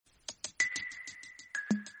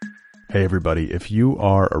Hey everybody, if you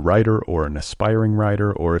are a writer or an aspiring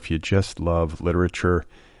writer, or if you just love literature,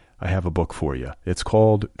 I have a book for you. It's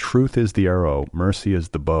called Truth is the Arrow, Mercy is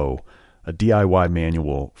the Bow, a DIY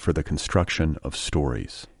manual for the construction of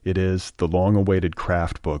stories. It is the long-awaited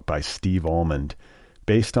craft book by Steve Almond,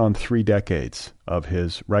 based on 3 decades of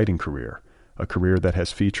his writing career, a career that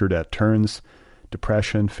has featured at turns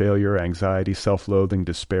depression, failure, anxiety, self-loathing,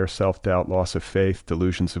 despair, self-doubt, loss of faith,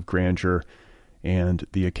 delusions of grandeur, and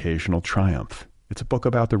the occasional triumph. It's a book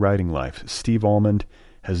about the writing life. Steve Almond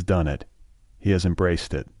has done it. He has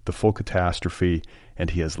embraced it, the full catastrophe, and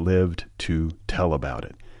he has lived to tell about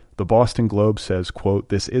it. The Boston Globe says, quote,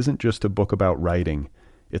 "This isn't just a book about writing,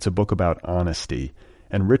 it's a book about honesty."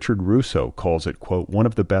 And Richard Russo calls it, quote, "one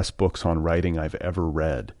of the best books on writing I've ever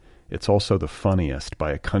read. It's also the funniest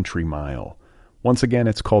by a country mile." Once again,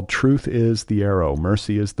 it's called Truth is the Arrow,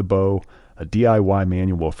 Mercy is the Bow, a DIY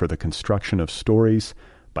manual for the construction of stories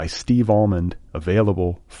by Steve Almond,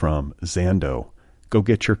 available from Zando. Go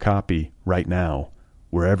get your copy right now,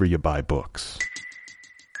 wherever you buy books.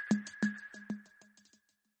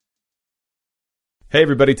 Hey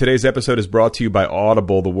everybody, today's episode is brought to you by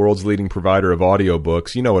Audible, the world's leading provider of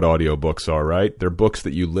audiobooks. You know what audiobooks are, right? They're books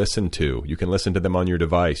that you listen to. You can listen to them on your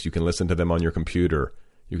device. You can listen to them on your computer.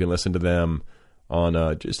 You can listen to them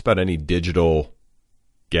on just about any digital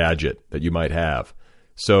gadget that you might have.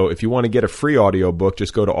 So if you want to get a free audiobook,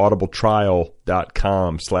 just go to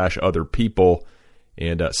audibletrial.com/otherpeople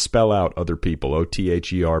and spell out other people,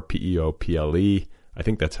 OTHERPEOPLE. I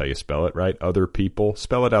think that's how you spell it, right? Other people.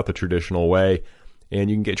 Spell it out the traditional way, and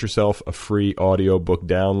you can get yourself a free audiobook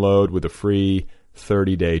download with a free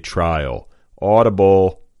 30-day trial.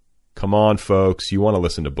 Audible. Come on, folks. You want to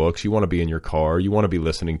listen to books. You want to be in your car. You want to be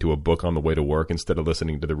listening to a book on the way to work instead of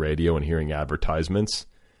listening to the radio and hearing advertisements.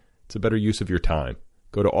 It's a better use of your time.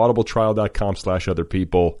 Go to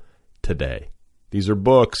audibletrial.com/otherpeople today. These are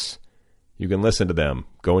books. You can listen to them.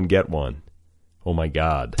 Go and get one. Oh, my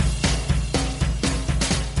God.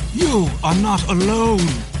 You are not alone.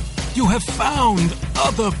 You have found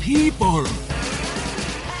other people.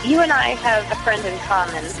 You and I have a friend in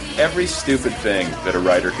common. Every stupid thing that a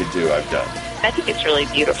writer could do, I've done. I think it's really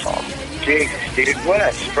beautiful. Jesus, dude, what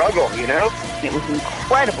a struggle, you know? It was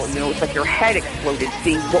incredible, you know, it was like your head exploded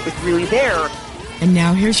seeing what was really there. And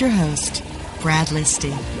now here's your host, Brad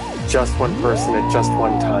Listy. Just one person at just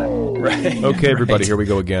one time. Right. Okay, everybody, Here we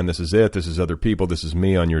go again. This is it. This is Other People. This is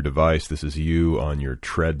me on your device. This is you on your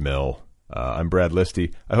treadmill. I'm Brad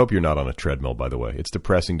Listy. I hope you're not on a treadmill, by the way. It's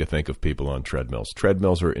depressing to think of people on treadmills.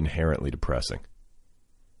 Treadmills are inherently depressing.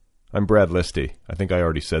 I'm Brad Listy. I think I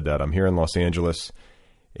already said that. I'm here in Los Angeles,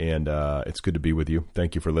 and it's good to be with you.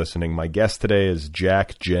 Thank you for listening. My guest today is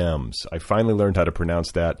Jack Gems. I finally learned how to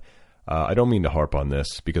pronounce that. I don't mean to harp on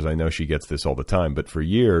this because I know she gets this all the time, but for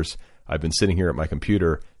years I've been sitting here at my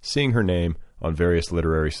computer, seeing her name on various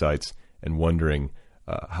literary sites and wondering,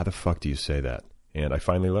 how the fuck do you say that? And I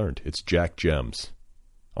finally learned. It's Jack Gems.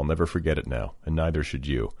 I'll never forget it now, and neither should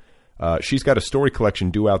you. She's got a story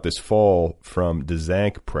collection due out this fall from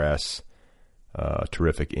Dzanc Press,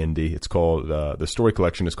 terrific indie. It's called, the story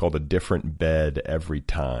collection is called A Different Bed Every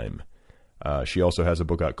Time. She also has a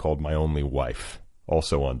book out called My Only Wife,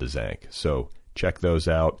 also on Dzanc. So check those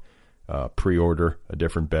out. Pre-order A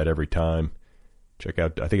Different Bed Every Time. Check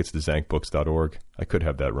out, I think it's dzancbooks.org. I could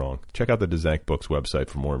have that wrong. Check out the Dzanc Books website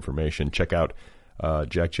for more information. Check out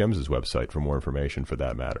Jack Gems' website for more information for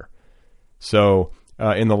that matter. So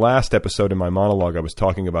in the last episode in my monologue, I was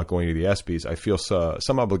talking about going to the ESPYs. I feel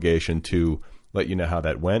some obligation to let you know how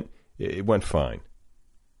that went. It went fine.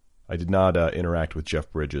 I did not interact with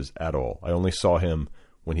Jeff Bridges at all. I only saw him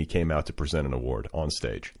when he came out to present an award on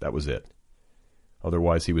stage. That was it.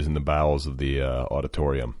 Otherwise, he was in the bowels of the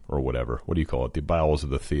auditorium or whatever. What do you call it? The bowels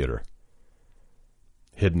of the theater.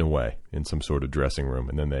 Hidden away in some sort of dressing room.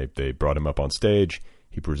 And then they brought him up on stage.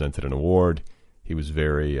 He presented an award. He was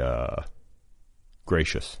very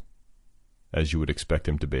gracious, as you would expect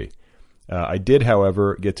him to be. I did,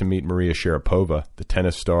 however, get to meet Maria Sharapova, the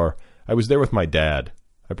tennis star. I was there with my dad.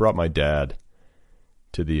 I brought my dad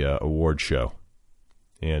to the award show.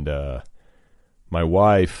 And my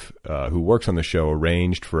wife, who works on the show,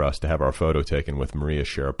 arranged for us to have our photo taken with Maria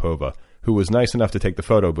Sharapova, who was nice enough to take the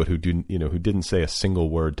photo, but who didn't say a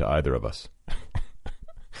single word to either of us.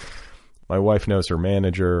 My wife knows her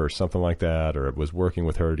manager or something like that, or was working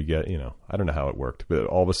with her to get, I don't know how it worked. But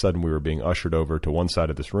all of a sudden we were being ushered over to one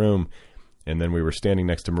side of this room, and then we were standing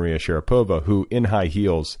next to Maria Sharapova, who in high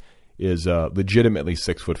heels is legitimately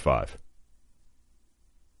 6'5".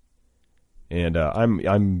 And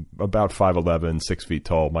I'm about 5'11", 6 feet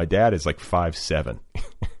tall. My dad is like 5'7".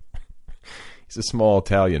 He's a small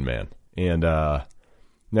Italian man. And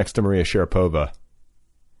next to Maria Sharapova,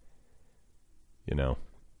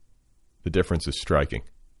 the difference is striking.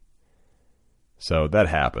 So that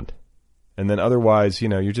happened. And then otherwise,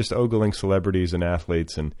 you're just ogling celebrities and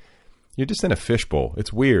athletes, and you're just in a fishbowl.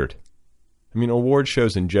 It's weird. I mean, award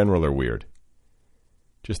shows in general are weird.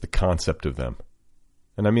 Just the concept of them.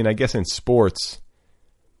 And I mean, I guess in sports,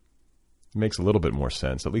 it makes a little bit more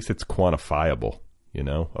sense. At least it's quantifiable,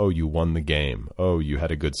 Oh, you won the game. Oh, you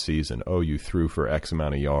had a good season. Oh, you threw for X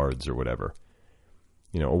amount of yards or whatever.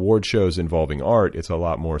 Award shows involving art, it's a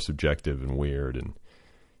lot more subjective and weird, and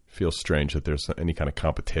it feels strange that there's any kind of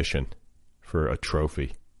competition for a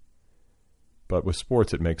trophy. But with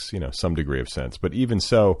sports, it makes, some degree of sense. But even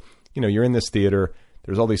so, you're in this theater.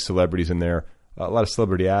 There's all these celebrities in there, a lot of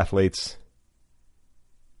celebrity athletes,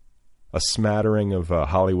 a smattering of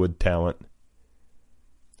Hollywood talent.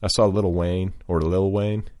 I saw Lil Wayne.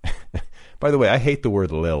 By the way, I hate the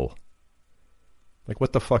word Lil. Like,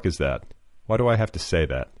 what the fuck is that? Why do I have to say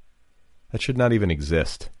that? That should not even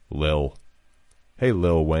exist. Lil. Hey,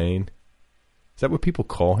 Lil Wayne. Is that what people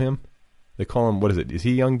call him? They call him, what is it? Is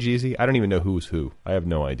he Young Jeezy? I don't even know who's who. I have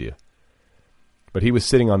no idea. But he was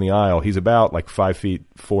sitting on the aisle. He's about like 5 feet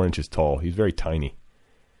 4 inches tall. He's very tiny.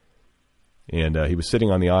 And he was sitting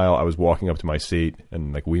on the aisle. I was walking up to my seat,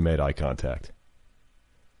 and we made eye contact.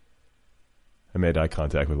 I made eye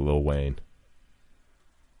contact with Lil Wayne.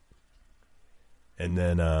 And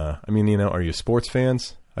then, are you sports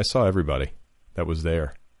fans? I saw everybody that was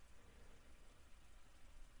there.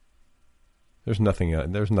 There's nothing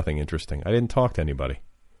interesting. I didn't talk to anybody.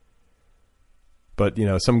 But,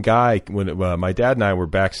 some guy, when my dad and I were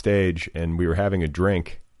backstage and we were having a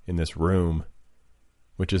drink in this room,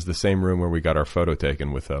 which is the same room where we got our photo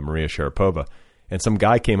taken with Maria Sharapova. And some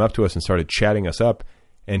guy came up to us and started chatting us up.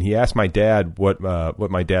 And he asked my dad what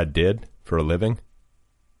my dad did for a living.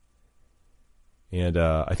 And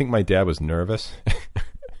I think my dad was nervous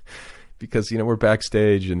because, we're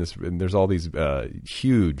backstage and there's all these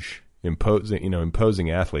huge,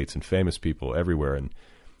 imposing athletes and famous people everywhere. And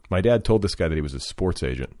my dad told this guy that he was a sports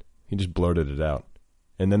agent. He just blurted it out.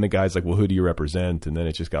 And then the guy's like, well, who do you represent? And then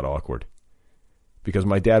it just got awkward because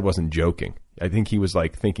my dad wasn't joking. I think he was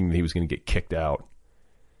thinking that he was going to get kicked out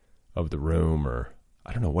of the room, or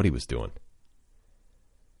I don't know what he was doing.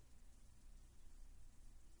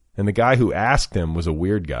 And the guy who asked him was a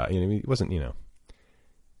weird guy. He wasn't,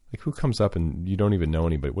 who comes up and you don't even know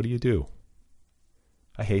anybody? What do you do?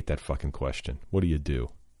 I hate that fucking question. What do you do?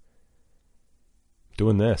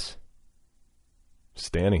 Doing this.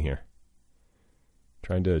 Standing here.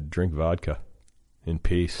 Trying to drink vodka in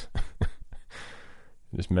peace.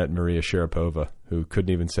 Just met Maria Sharapova, who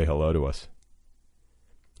couldn't even say hello to us.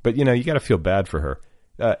 But, you got to feel bad for her.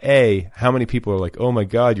 A, how many people are like, oh my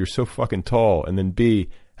God, you're so fucking tall? And then B,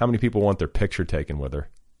 how many people want their picture taken with her?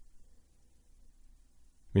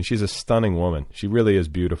 I mean, she's a stunning woman. She really is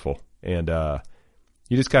beautiful. And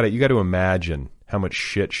you got to imagine how much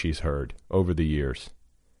shit she's heard over the years.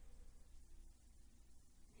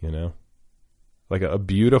 Like a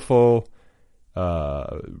beautiful,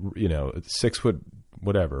 6 foot,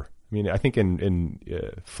 whatever. I mean, I think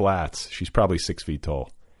in flats, she's probably 6 feet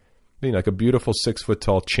tall. Like a beautiful 6 foot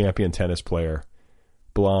tall champion tennis player,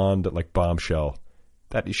 blonde, like bombshell.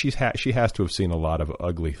 That she has to have seen a lot of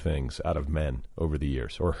ugly things out of men over the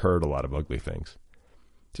years, or heard a lot of ugly things.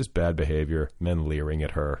 Just bad behavior, men leering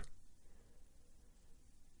at her.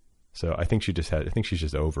 So I think she's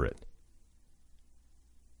just over it.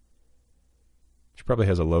 She probably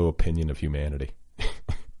has a low opinion of humanity.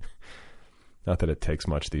 Not that it takes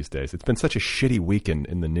much these days. It's been such a shitty weekend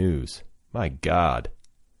in the news. My God.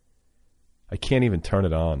 I can't even turn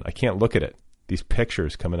it on. I can't look at it. These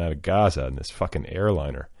pictures coming out of Gaza and this fucking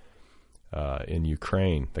airliner in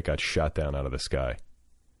Ukraine that got shot down out of the sky.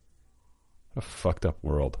 What a fucked up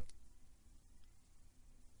world.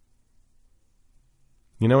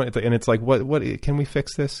 And it's like, what can we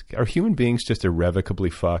fix this? Are human beings just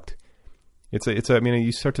irrevocably fucked? I mean,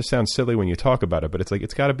 you start to sound silly when you talk about it, but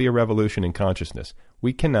it's got to be a revolution in consciousness.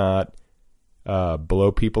 We cannot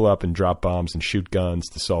blow people up and drop bombs and shoot guns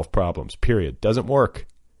to solve problems. Period. Doesn't work.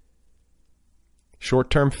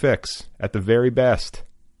 Short-term fix at the very best.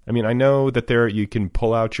 I mean, I know that you can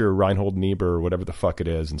pull out your Reinhold Niebuhr or whatever the fuck it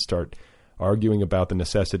is and start arguing about the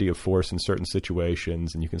necessity of force in certain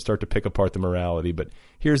situations, and you can start to pick apart the morality, but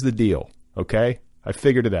here's the deal, okay? I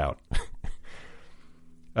figured it out.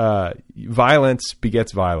 Violence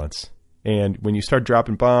begets violence. And when you start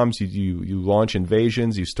dropping bombs, you launch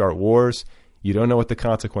invasions, you start wars, you don't know what the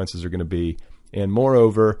consequences are going to be. And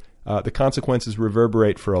moreover, the consequences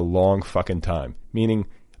reverberate for a long fucking time. Meaning,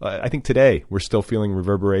 I think today we're still feeling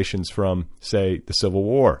reverberations from, say, the Civil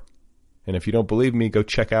War. And if you don't believe me, go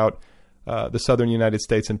check out the southern United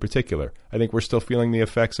States in particular. I think we're still feeling the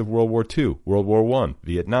effects of World War II, World War I,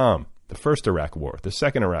 Vietnam, the first Iraq War, the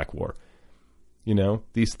second Iraq War. You know,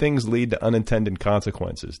 these things lead to unintended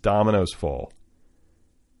consequences. Dominoes fall.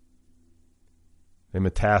 They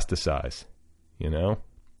metastasize, you know.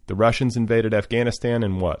 The Russians invaded Afghanistan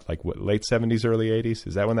in what, late 70s, early 80s?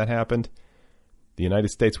 Is that when that happened? The United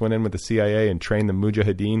States went in with the CIA and trained the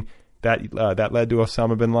Mujahideen. That led to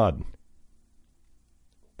Osama bin Laden.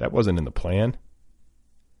 That wasn't in the plan.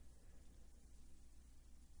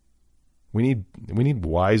 We need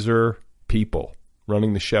wiser people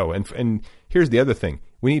running the show. And here's the other thing.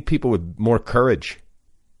 We need people with more courage.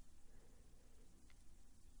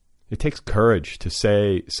 It takes courage to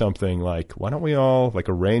say something like, why don't we all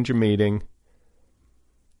arrange a meeting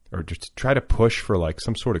or just try to push for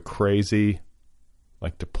some sort of crazy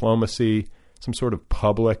diplomacy, some sort of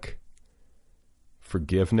public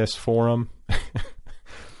forgiveness forum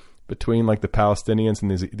between the Palestinians and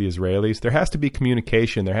the Israelis. There has to be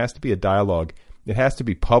communication. There has to be a dialogue. It has to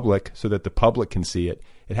be public so that the public can see it.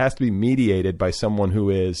 It has to be mediated by someone who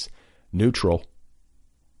is neutral.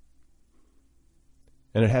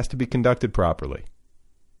 And it has to be conducted properly.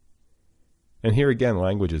 And here again,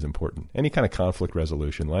 language is important. Any kind of conflict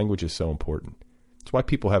resolution, language is so important. It's why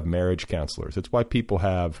people have marriage counselors. It's why people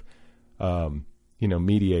have,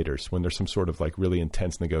 mediators when there's some sort of really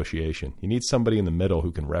intense negotiation. You need somebody in the middle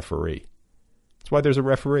who can referee. That's why there's a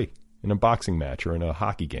referee in a boxing match or in a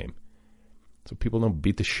hockey game. So people don't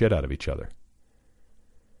beat the shit out of each other.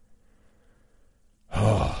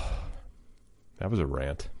 Oh, that was a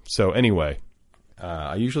rant. So anyway,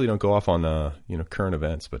 I usually don't go off on current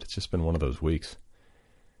events, but it's just been one of those weeks,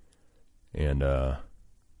 and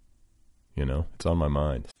it's on my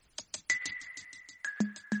mind.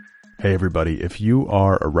 Hey everybody, if you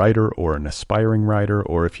are a writer or an aspiring writer,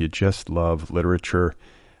 or if you just love literature,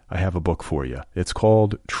 I have a book for you. It's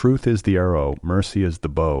called Truth is the Arrow, Mercy is the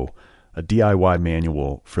Bow, a DIY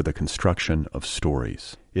manual for the construction of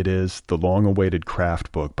stories. It is the long-awaited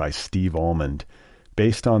craft book by Steve Almond,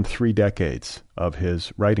 based on 3 decades of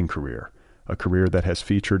his writing career, a career that has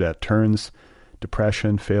featured at turns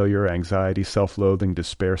depression, failure, anxiety, self-loathing,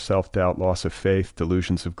 despair, self-doubt, loss of faith,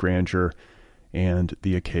 delusions of grandeur, and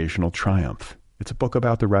the occasional triumph. It's a book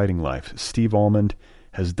about the writing life. Steve Almond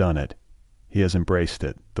has done it. He has embraced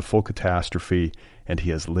it, the full catastrophe, and he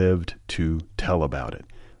has lived to tell about it.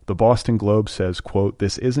 The Boston Globe says, quote,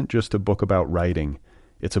 "This isn't just a book about writing,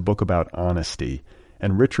 it's a book about honesty."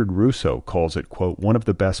 And Richard Russo calls it, quote, "one of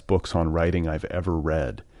the best books on writing I've ever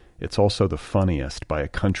read. It's also the funniest by a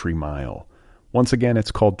country mile." Once again,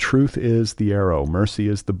 it's called Truth is the Arrow, Mercy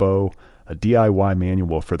is the Bow, a DIY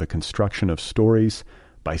manual for the construction of stories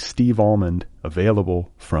by Steve Almond,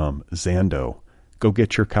 available from Zando. Go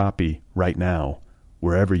get your copy right now,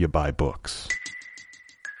 wherever you buy books.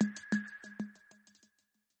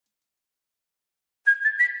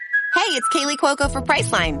 Hey, it's Kaylee Cuoco for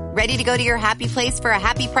Priceline. Ready to go to your happy place for a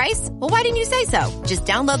happy price? Well, why didn't you say so? Just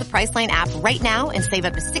download the Priceline app right now and save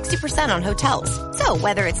up to 60% on hotels. So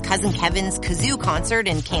whether it's Cousin Kevin's Kazoo Concert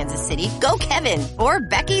in Kansas City, go Kevin, or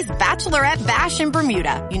Becky's Bachelorette Bash in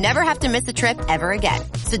Bermuda, you never have to miss a trip ever again.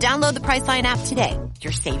 So download the Priceline app today.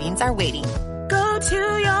 Your savings are waiting. Go to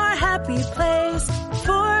your happy place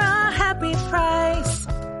for a happy price.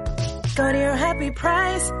 Go to your happy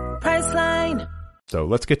price, Priceline. So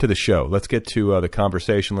let's get to the show. Let's get to the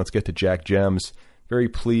conversation. Let's get to Jack Gems. Very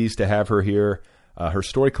pleased to have her here. Her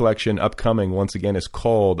story collection upcoming, once again, is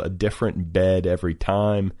called A Different Bed Every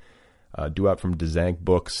Time, due out from Dzank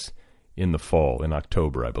Books in the fall, in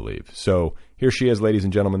October, I believe. So here she is, ladies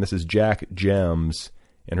and gentlemen. This is Jack Gems,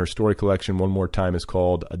 and her story collection, one more time, is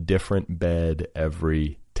called A Different Bed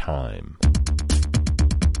Every Time.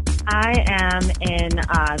 I am in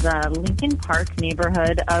the Lincoln Park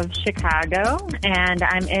neighborhood of Chicago, and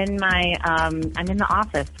I'm in my I'm in the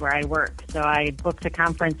office where I work. So I booked a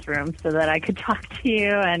conference room so that I could talk to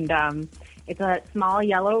you. And it's a small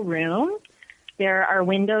yellow room. There are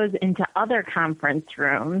windows into other conference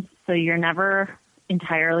rooms, so you're never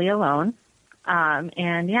entirely alone.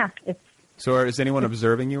 And yeah, it's. So is anyone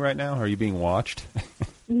observing you right now? Are you being watched?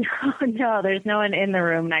 No, there's no one in the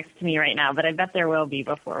room next to me right now, but I bet there will be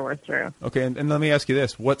before we're through. Okay, and let me ask you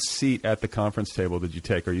this. What seat at the conference table did you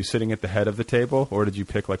take? Are you sitting at the head of the table, or did you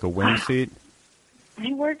pick a wing seat?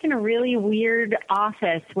 I work in a really weird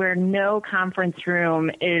office where no conference room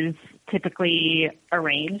is typically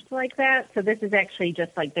arranged like that. So this is actually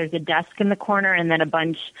just like there's a desk in the corner and then a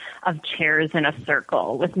bunch of chairs in a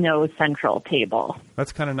circle with no central table.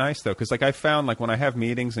 That's kind of nice, though, because like I found like when I have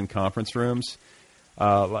meetings in conference rooms,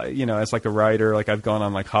 you know, as like a writer, like I've gone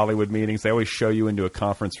on like Hollywood meetings, they always show you into a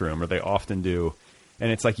conference room, or they often do. And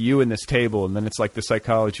it's like you and this table, and then it's like the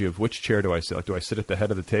psychology of which chair do I sit? Like, do I sit at the head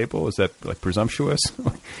of the table? Is that like presumptuous?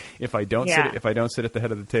 If I don't sit at the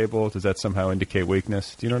head of the table, does that somehow indicate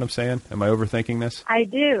weakness? Do you know what I'm saying? Am I overthinking this? I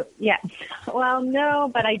do. Yeah. Well, no,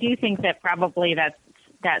 but I do think that probably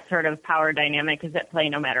that sort of power dynamic is at play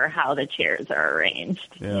no matter how the chairs are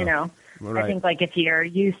arranged. Yeah. You know, Right. I think like if you're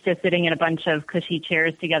used to sitting in a bunch of cushy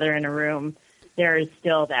chairs together in a room, there is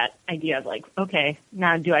still that idea of like, okay,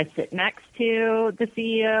 now do I sit next to the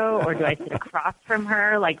CEO or do I sit across from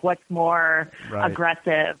her? Like, what's more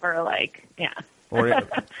aggressive or like, yeah. Or,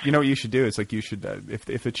 you know what you should do? It's like you should,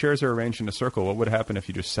 if the chairs are arranged in a circle, what would happen if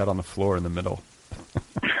you just sat on the floor in the middle?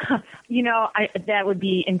 You know, that would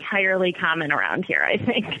be entirely common around here, I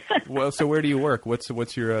think. Well, so where do you work?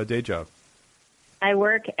 What's your day job? I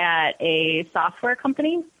work at a software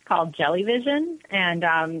company called Jellyvision,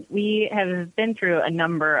 and we have been through a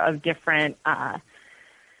number of different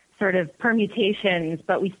sort of permutations,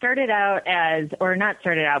 but we started out as, or not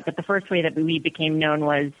started out, but the first way that we became known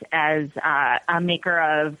was as a maker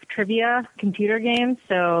of trivia computer games.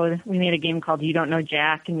 So we made a game called You Don't Know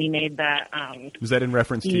Jack, and we made that. Was that in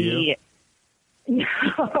reference to you?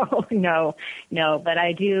 No, but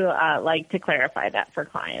I do like to clarify that for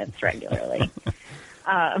clients regularly.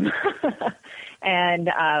 And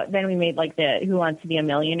then we made like the Who Wants to Be a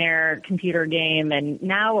Millionaire computer game. And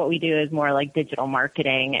now what we do is more like digital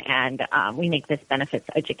marketing. And we make this benefits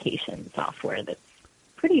education software that's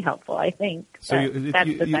pretty helpful, I think. So that's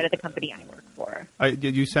the side of the company I work for.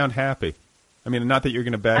 You sound happy. I mean, not that you're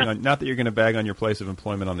going to bag on your place of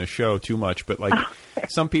employment on this show too much, but like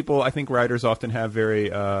some people, I think writers often have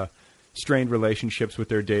very strained relationships with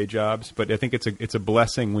their day jobs. But I think it's a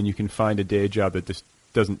blessing when you can find a day job that just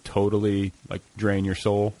doesn't totally like drain your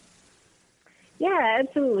soul. Yeah,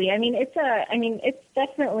 absolutely. I mean, it's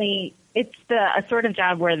definitely a sort of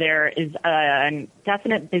job where there is a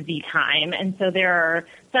definite busy time, and so there are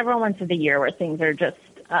several months of the year where things are just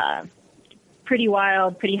pretty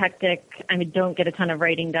wild, pretty hectic. I mean, don't get a ton of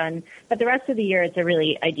writing done, but the rest of the year, it's a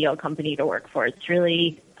really ideal company to work for. It's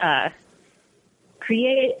really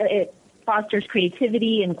it fosters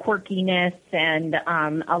creativity and quirkiness and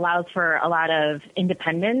allows for a lot of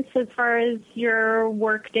independence as far as your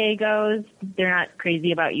work day goes. They're not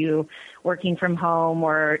crazy about you working from home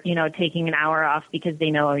or, you know, taking an hour off because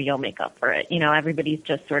they know you'll make up for it. You know, everybody's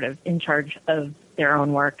just sort of in charge of their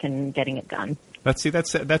own work and getting it done.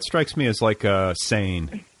 That strikes me as like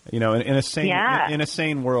sane. You know, in a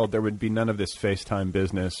sane world, there would be none of this FaceTime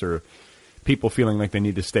business or people feeling like they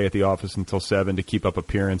need to stay at the office until 7 to keep up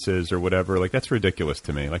appearances or whatever. Like, that's ridiculous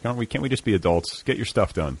to me. Like, can't we just be adults? Get your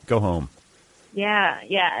stuff done. Go home.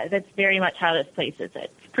 Yeah, that's very much how this place is.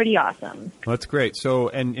 It's pretty awesome. Well, that's great. So,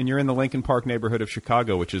 and you're in the Lincoln Park neighborhood of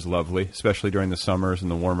Chicago, which is lovely, especially during the summers and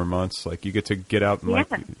the warmer months. Like, you get to get out and like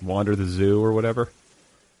wander the zoo or whatever.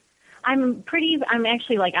 I'm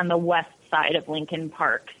actually like on the west side of Lincoln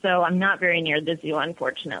Park, so I'm not very near the zoo,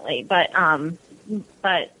 unfortunately. But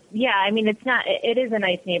yeah, I mean, it is a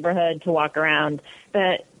nice neighborhood to walk around.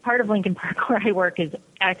 The part of Lincoln Park where I work is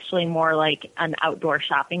actually more like an outdoor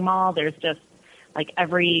shopping mall. There's just like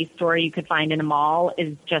every store you could find in a mall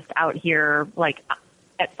is just out here, like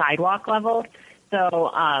at sidewalk level.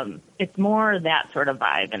 So it's more that sort of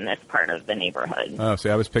vibe in this part of the neighborhood. Oh, see,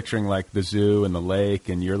 I was picturing like the zoo and the lake,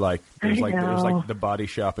 and you're like, there's like the Body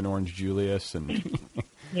Shop in Orange Julius, and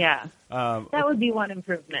yeah, that would be one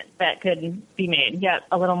improvement that could be made. Yeah,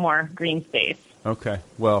 a little more green space. Okay,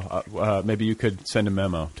 well, maybe you could send a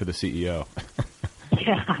memo to the CEO.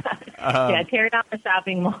 Yeah, tear down the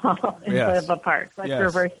shopping mall instead of a park. Let's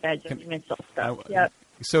reverse that Joni Mitchell stuff. Yep.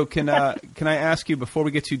 So can I ask you, before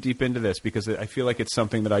we get too deep into this, because I feel like it's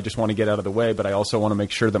something that I just want to get out of the way, but I also want to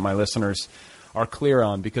make sure that my listeners are clear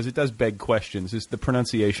on, because it does beg questions, is the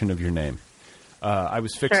pronunciation of your name. I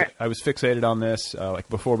was fixated on this. Like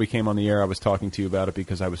before we came on the air, I was talking to you about it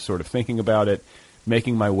because I was sort of thinking about it,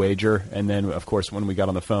 making my wager, and then, of course, when we got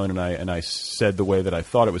on the phone and I said the way that I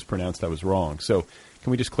thought it was pronounced, I was wrong. So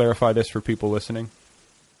can we just clarify this for people listening?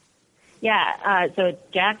 Yeah, so it's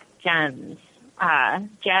Jack Gems.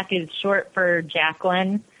 Jack is short for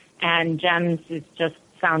Jacqueline, and Gems just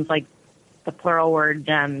sounds like the plural word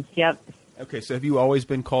gems. Yep. Okay, so have you always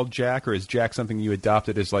been called Jack, or is Jack something you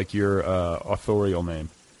adopted as like your authorial name?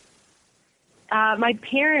 My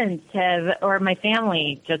parents have, or my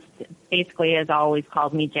family just basically has always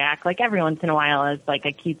called me Jack. Like every once in a while as like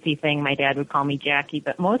a cutesy thing, my dad would call me Jackie,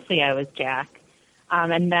 but mostly I was Jack.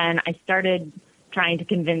 And then I started trying to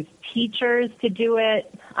convince teachers to do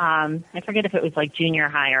it. I forget if it was like junior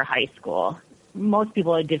high or high school. Most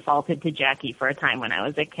people had defaulted to Jackie for a time when I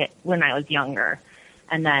was a kid, when I was younger.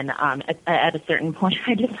 And then at a certain point,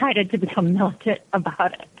 I decided to become militant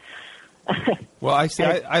about it. Well, I see.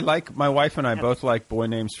 I like, my wife and I both like boy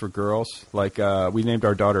names for girls. Like we named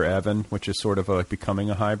our daughter Evan, which is sort of like becoming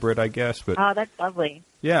a hybrid, I guess. But oh, that's lovely.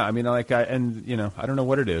 Yeah, I mean, and you know, I don't know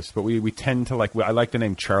what it is, but we tend to like. I like the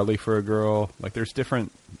name Charlie for a girl. Like, there's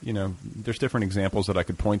different examples that I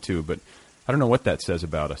could point to, but I don't know what that says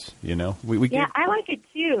about us. You know, I like it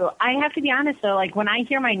too. I have to be honest though. Like when I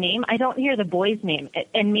hear my name, I don't hear the boy's name,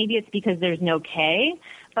 and maybe it's because there's no K.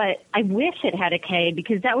 But I wish it had a K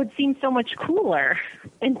because that would seem so much cooler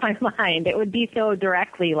in my mind. It would be so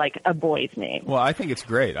directly like a boy's name. Well, I think it's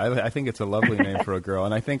great. I think it's a lovely name for a girl,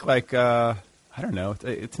 and I think like I don't know,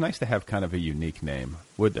 it's nice to have kind of a unique name,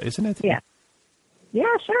 isn't it? Yeah. Yeah,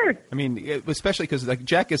 sure. I mean, especially because like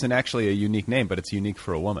Jack isn't actually a unique name, but it's unique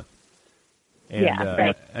for a woman. And, yeah,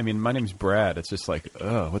 right. I mean, my name's Brad. It's just like,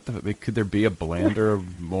 could there be a blander,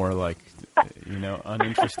 more like,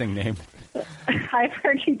 uninteresting name? I've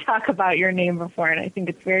heard you talk about your name before, and I think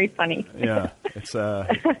it's very funny. Yeah, it's a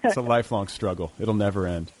lifelong struggle. It'll never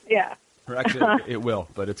end. Yeah. Or actually, it will,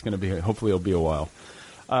 but it's going to be, hopefully it'll be a while.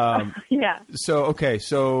 Yeah.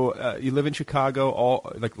 So you live in Chicago,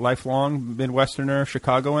 all like lifelong Midwesterner,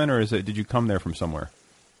 Chicagoan, or did you come there from somewhere?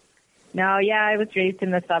 No, yeah, I was raised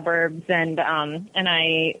in the suburbs, and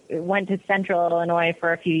I went to Central Illinois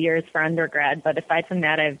for a few years for undergrad. But aside from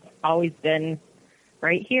that, I've always been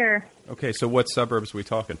right here. Okay, so what suburbs are we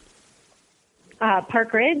talking?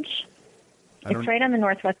 Park Ridge. It's right on the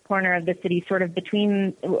northwest corner of the city, sort of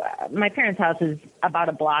between. My parents' house is about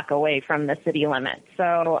a block away from the city limit,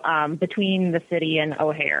 so between the city and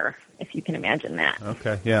O'Hare, if you can imagine that.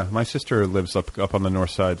 Okay, yeah, my sister lives up on the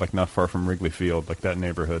north side, like not far from Wrigley Field, like that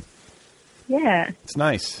neighborhood. Yeah. It's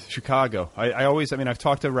nice. Chicago. I've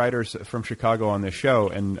talked to writers from Chicago on this show,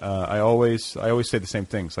 and I always say the same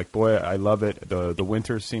things. Like, boy, I love it. The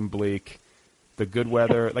winters seem bleak. The good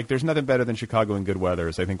weather. Like, there's nothing better than Chicago in good weather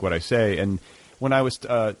is, I think, what I say. And when I was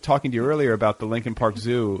talking to you earlier about the Lincoln Park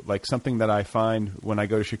Zoo, like, something that I find when I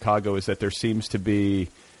go to Chicago is that there seems to be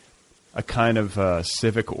a kind of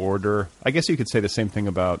civic order. I guess you could say the same thing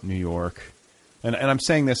about New York. And I'm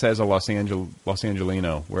saying this as a Los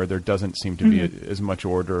Angelino, where there doesn't seem to be as much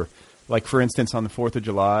order. Like, for instance, on the 4th of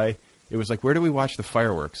July, it was like, where do we watch the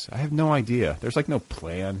fireworks? I have no idea. There's like no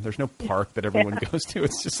plan. There's no park that everyone goes to.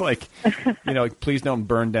 It's just like, please don't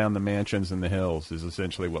burn down the mansions in the hills is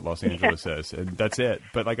essentially what Los Angeles says. And that's it.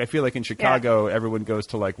 But like, I feel like in Chicago, everyone goes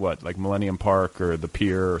to like what? Like Millennium Park or the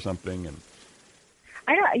Pier or something. And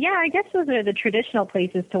I guess those are the traditional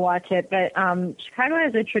places to watch it. But Chicago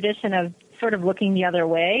has a tradition of sort of looking the other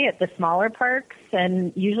way at the smaller parks,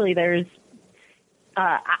 and usually there's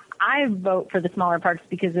I vote for the smaller parks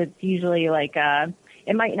because it's usually like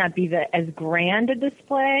it might not be as grand a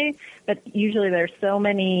display, but usually there's so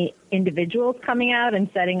many individuals coming out and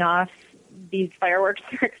setting off these fireworks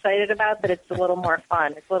they're excited about that it's a little more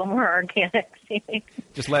fun. It's a little more organic seeming.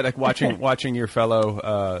 Just watching your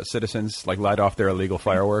fellow citizens like light off their illegal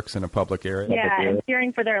fireworks in a public area. Yeah, and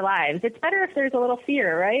fearing for their lives. It's better if there's a little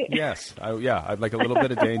fear, right? Yes. I'd like a little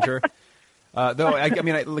bit of danger. Though,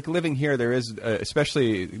 like living here, there is,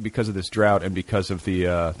 especially because of this drought and because of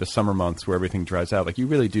the summer months where everything dries out, like you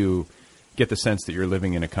really do get the sense that you're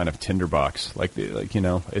living in a kind of tinderbox.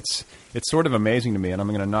 It's sort of amazing to me, and I'm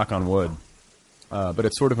going to knock on wood, but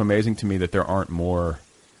it's sort of amazing to me that there aren't more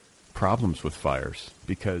problems with fires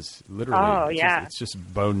because literally it's just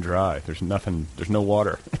bone dry. There's nothing. There's no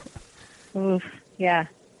water. Oof, yeah.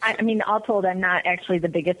 I mean, all told, I'm not actually the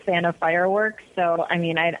biggest fan of fireworks, so, I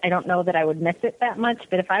mean, I don't know that I would miss it that much,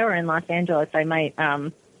 but if I were in Los Angeles, I might, I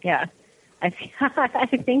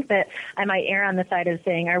think that I might err on the side of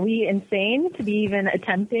saying, are we insane to be even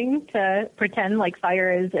attempting to pretend like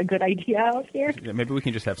fire is a good idea out here? Yeah, maybe we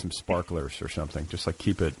can just have some sparklers or something, just like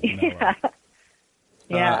keep it.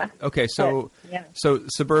 Yeah. Okay, so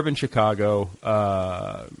suburban Chicago,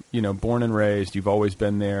 born and raised, you've always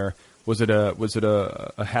been there. Was it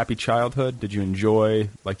a happy childhood? Did you enjoy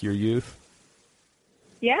like your youth?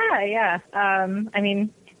 Yeah. I mean,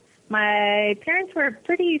 my parents were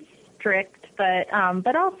pretty strict, but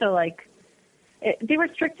also like they were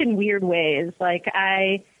strict in weird ways. Like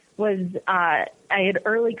I had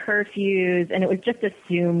early curfews, and it was just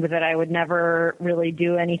assumed that I would never really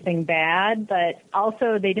do anything bad. But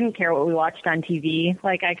also, they didn't care what we watched on TV.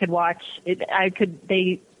 Like I could watch it.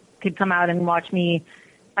 could come out and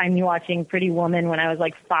find me watching Pretty Woman when I was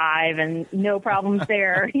like 5, and no problems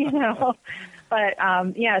there, But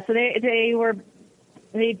so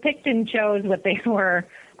they picked and chose what they were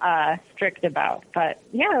strict about. But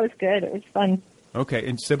yeah, it was good. It was fun. Okay,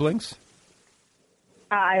 and siblings?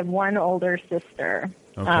 I have one older sister.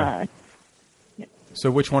 Okay.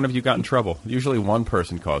 So which one of you got in trouble? Usually one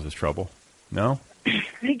person causes trouble. No?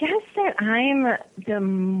 I guess that I'm the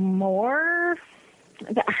more...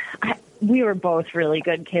 we were both really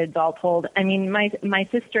good kids, all told. I mean, my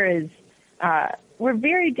sister is... we're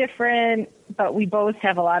very different, but we both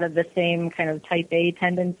have a lot of the same kind of type A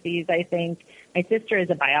tendencies, I think. My sister is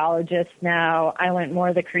a biologist now. I went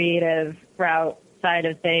more the creative route side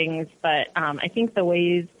of things, but I think the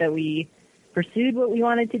ways that we pursued what we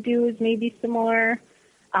wanted to do was maybe similar.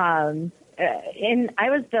 And I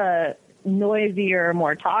was the noisier,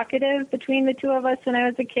 more talkative between the two of us when I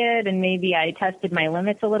was a kid, and maybe I tested my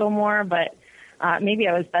limits a little more, but maybe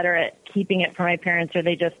I was better at keeping it from my parents, or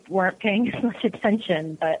they just weren't paying as much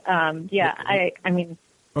attention. But I mean.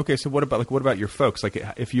 Okay, so what about your folks? Like,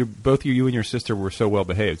 if you and your sister were so well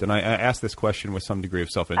behaved, and I asked this question with some degree of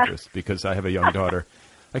self-interest because I have a young daughter.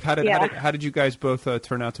 Like, how did you guys both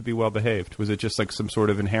turn out to be well behaved? Was it just like some sort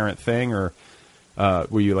of inherent thing, or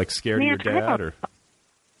were you like scared of your dad? Or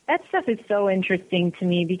that stuff is so interesting to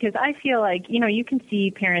me because I feel like you can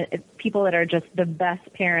see people that are just the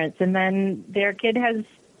best parents, and then their kid has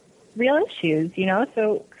real issues.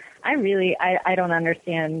 So I don't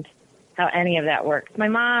understand how any of that works. My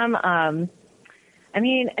mom,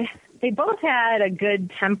 they both had a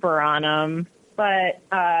good temper on them, but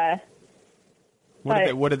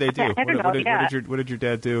what did they do? I don't know, What did your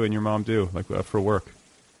dad do and your mom do, like for work?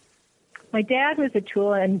 My dad was a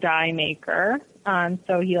tool and die maker,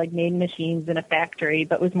 so he made machines in a factory,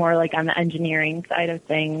 but was more like on the engineering side of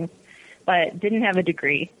things, but didn't have a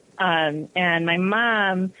degree. And my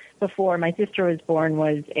mom, before my sister was born,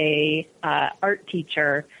 was a art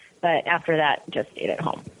teacher. But after that, just stayed at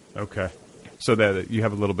home. Okay. So that you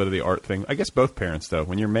have a little bit of the art thing. I guess both parents, though.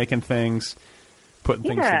 When you're making things, putting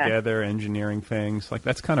things together, engineering things, like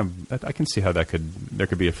that's kind of, I can see how there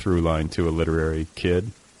could be a through line to a literary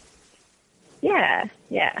kid. Yeah.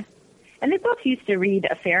 And they both used to read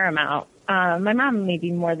a fair amount. My mom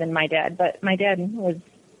maybe more than my dad, but my dad was,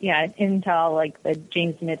 into all the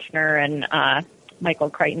James Michener and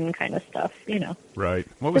Michael Crichton kind of stuff, Right.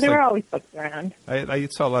 But there were always books around. I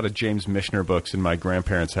saw a lot of James Michener books in my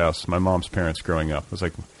grandparents' house, my mom's parents growing up. It was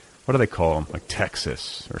like, what do they call them? Like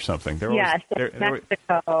Texas or something.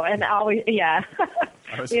 Mexico. And always, we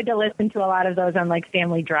had to listen to a lot of those on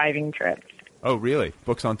family driving trips. Oh, really?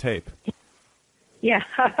 Books on tape? Yeah.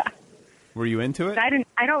 Were you into it?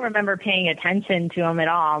 I don't remember paying attention to them at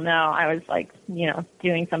all. No, I was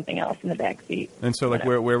doing something else in the back seat. And so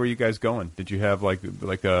where were you guys going? Did you have like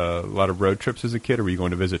a lot of road trips as a kid, or were you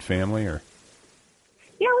going to visit family, or?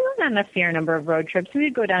 Yeah, we went on a fair number of road trips. We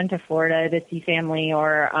would go down to Florida to see family,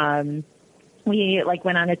 or we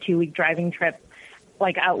went on a 2-week driving trip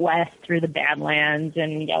out west through the Badlands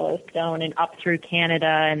and Yellowstone and up through Canada,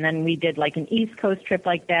 and then we did an East Coast trip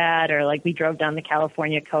like that, or we drove down the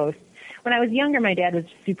California coast. When I was younger, my dad was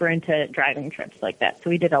super into driving trips like that,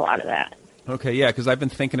 so we did a lot of that. Okay, yeah, because I've been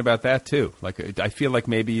thinking about that too. I feel like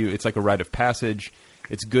maybe it's like a rite of passage.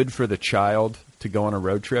 It's good for the child to go on a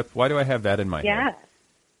road trip. Why do I have that in my head? Yeah.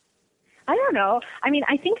 I don't know. I mean,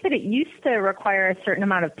 I think that it used to require a certain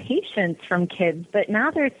amount of patience from kids, but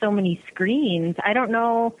now there's so many screens. I don't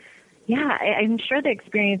know. Yeah, I'm sure the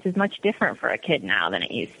experience is much different for a kid now than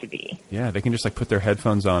it used to be. Yeah, they can just put their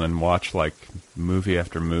headphones on and watch movie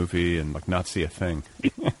after movie and not see a thing.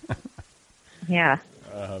 Yeah.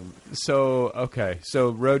 So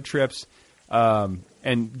road trips, and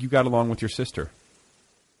you got along with your sister.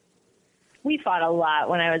 We fought a lot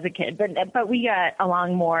when I was a kid, but we got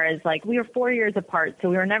along more as we were 4 years apart, so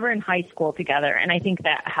we were never in high school together, and I think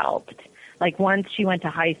that helped. Once she went to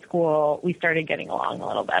high school, we started getting along a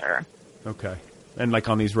little better. Okay. And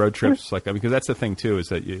on these road trips, because that's the thing too, is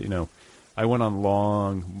that, I went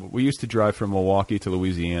on we used to drive from Milwaukee to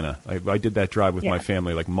Louisiana. I did that drive with my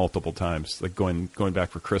family multiple times, going back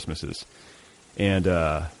for Christmases. And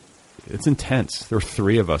it's intense. There were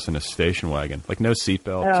 3 of us in a station wagon, no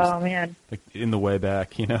seatbelt. Oh, man. In the way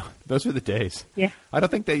back, those were the days. Yeah. I don't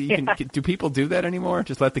think that you can, do people do that anymore?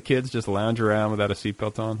 Just let the kids just lounge around without a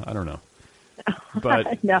seatbelt on? I don't know.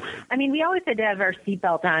 But no, I mean, we always had to have our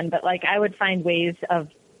seatbelt on, but I would find ways of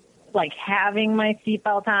having my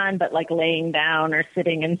seatbelt on, but laying down or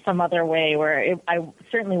sitting in some other way where I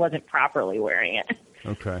certainly wasn't properly wearing it.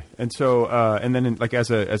 Okay. And so, and then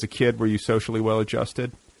as a kid, were you socially well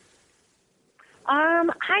adjusted?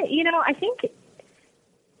 I think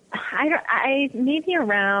I maybe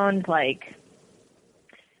around like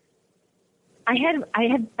I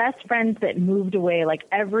had best friends that moved away like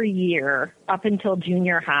every year up until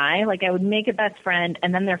junior high. Like I would make a best friend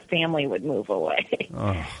and then their family would move away.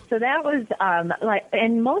 Oh. So that was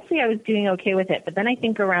and mostly I was doing okay with it. But then I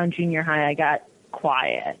think around junior high I got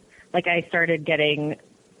quiet. Like I started getting,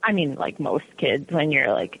 like most kids when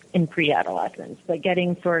you're like in pre-adolescence, but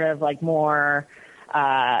getting sort of like more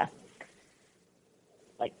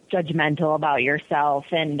like judgmental about yourself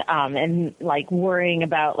and like worrying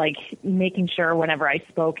about like making sure whenever I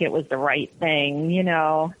spoke it was the right thing,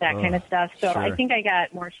 that kind of stuff. So sure. I think I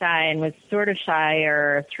got more shy and was sort of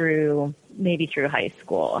shyer through high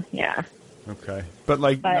school. Yeah. Okay. But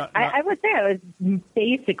I would say I was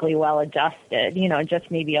basically well adjusted,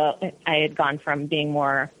 just maybe I had gone from being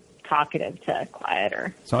more talkative to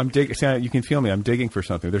quieter. So I'm digging. You can feel me. I'm digging for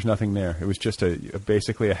something. There's nothing there. It was just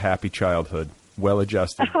basically a happy childhood,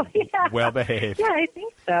 well-adjusted, well-behaved. Yeah, I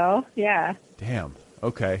think so. Yeah. Damn.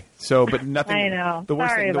 Okay. So, but nothing. I know. The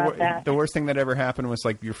worst Sorry thing, about that. The worst thing that ever happened was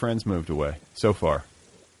like your friends moved away. So far.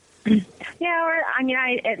 Yeah,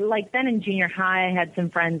 like then in junior high, I had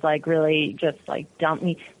some friends like really just like dump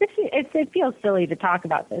me. It feels silly to talk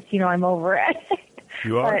about this. I'm over it.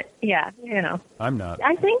 You are? But yeah, I'm not.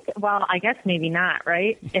 I think, well, I guess maybe not,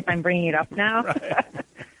 right? If I'm bringing it up now.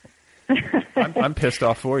 I'm pissed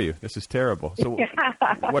off for you. This is terrible. So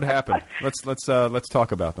what happened? Let's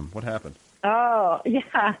talk about them. What happened? Oh,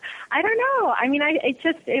 yeah. I don't know.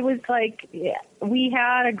 It was like we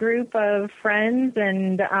had a group of friends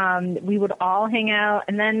and we would all hang out.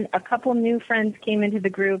 And then a couple new friends came into the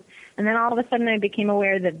group. And then all of a sudden I became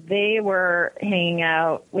aware that they were hanging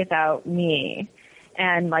out without me.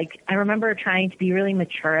 And, like, I remember trying to be really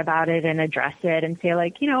mature about it and address it and say,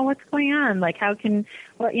 like, what's going on? Like, why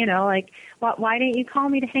didn't you call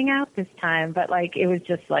me to hang out this time? But, like, it was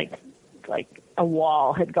just like a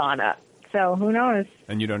wall had gone up. So who knows?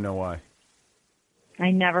 And you don't know why?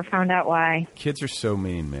 I never found out why. Kids are so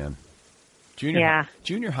mean, man.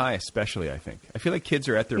 Junior high especially, I think. I feel like kids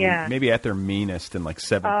are at their maybe at their meanest in, like,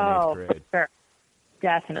 7th and 8th grade. For sure.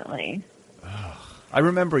 Definitely. I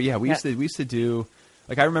remember, we used to do...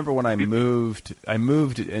 Like, I remember when I moved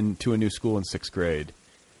into a new school in 6th grade.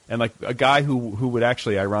 And, like, a guy who would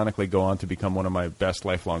actually, ironically, go on to become one of my best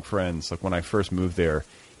lifelong friends, like, when I first moved there,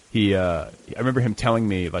 I remember him telling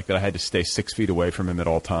me, like, that I had to stay 6 feet away from him at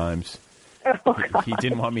all times. Oh, God. He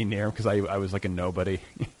didn't want me near him because I was, like, a nobody.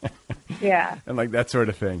 Yeah. And, like, that sort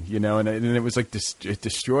of thing, and it was, like, it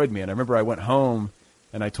destroyed me. And I remember I went home,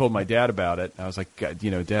 and I told my dad about it. I was like,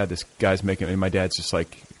 Dad, this guy's making... And my dad's just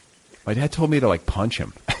like... My dad told me to, like, punch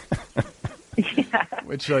him. Yeah.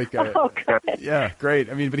 Which, like... oh, God. Yeah, great.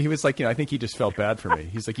 But he was like, I think he just felt bad for me.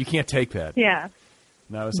 He's like, you can't take that. Yeah.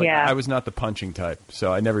 And I was like, I was not the punching type,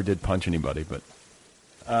 so I never did punch anybody, but...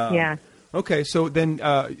 yeah. Okay, so then,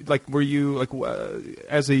 were you, like,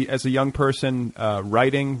 as a young person,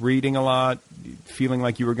 reading a lot, feeling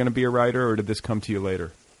like you were going to be a writer, or did this come to you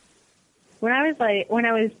later? When I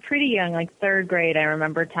was pretty young, like 3rd grade, I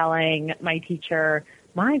remember telling my teacher...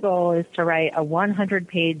 My goal is to write a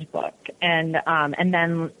 100-page book, and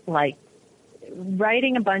then like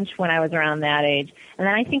writing a bunch when I was around that age, and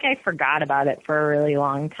then I think I forgot about it for a really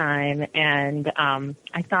long time, and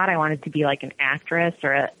I thought I wanted to be like an actress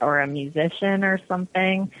or a musician or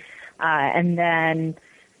something, and then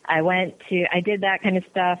I did that kind of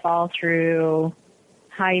stuff all through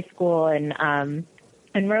high school, and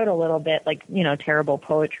wrote a little bit, like terrible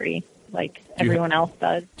poetry. Like everyone else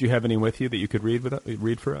does. Do you have any with you that you could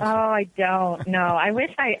read for us? Oh, I don't. No, I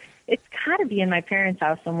wish it's got to be in my parents'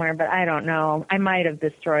 house somewhere, but I don't know. I might have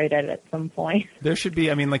destroyed it at some point. There should be,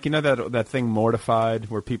 that thing Mortified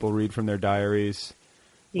where people read from their diaries?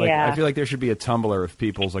 Like, yeah. I feel like there should be a Tumblr of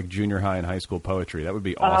people's, like, junior high and high school poetry. That would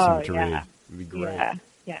be awesome to read. It would be great.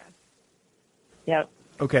 Yeah. Yep.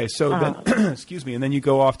 Okay, so then, excuse me, and then you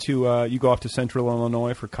go off to Central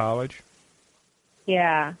Illinois for college?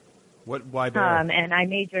 Yeah. Why there? And I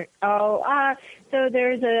majored. So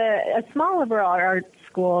there's a small liberal arts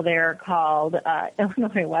school there called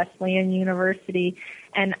Illinois Wesleyan University,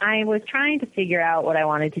 and I was trying to figure out what I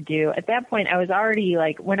wanted to do. At that point, I was already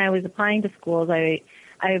like, when I was applying to schools, I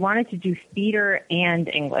wanted to do theater and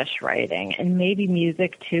English writing, and maybe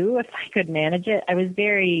music too, if I could manage it. I was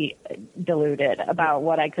very deluded about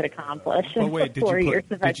what I could accomplish in 4 years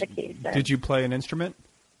of education. Did you play an instrument?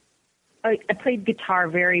 I played guitar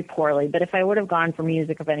very poorly, but if I would have gone for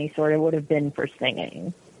music of any sort, it would have been for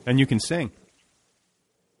singing. And you can sing?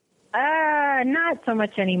 Not so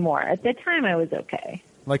much anymore. At the time, I was okay.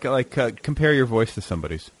 Like compare your voice to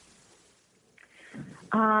somebody's.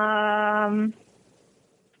 Oh,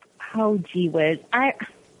 gee whiz.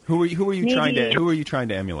 Who were you trying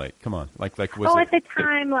to emulate? Come on, like was at the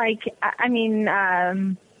time, like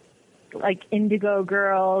like Indigo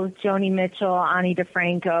Girls, Joni Mitchell, Ani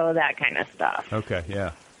DeFranco, that kind of stuff. Okay,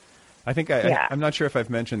 yeah. I think I'm not sure if I've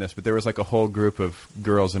mentioned this, but there was like a whole group of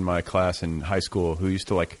girls in my class in high school who used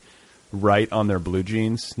to like write on their blue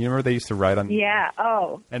jeans. You remember they used to write on? Yeah.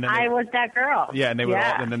 Oh, and I was that girl. Yeah, and they would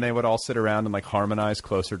all, and then they would all sit around and like harmonize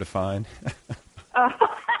 "Closer to Fine." Oh,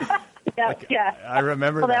 yeah. I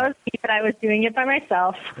remember. Well, that was me, but I was doing it by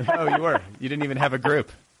myself. Oh, you were. You didn't even have a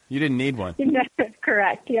group. You didn't need one.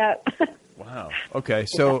 Correct. Yep. Wow. Okay.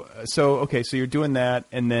 So you're doing that,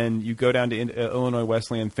 and then you go down to Illinois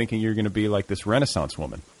Wesleyan thinking you're going to be like this Renaissance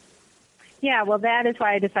woman. Yeah, well, that is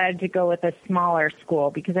why I decided to go with a smaller school,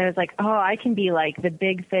 because I was like, oh, I can be like the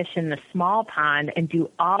big fish in the small pond and do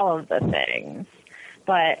all of the things.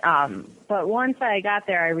 But once I got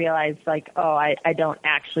there, I realized, like, oh, I don't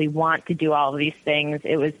actually want to do all of these things.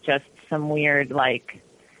 It was just some weird, like,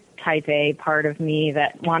 type A part of me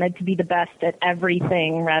that wanted to be the best at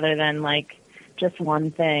everything rather than, like, just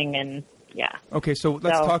one thing. And, yeah. Okay, so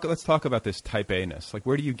let's talk about this type A-ness. Like,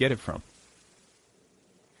 where do you get it from?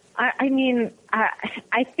 I mean,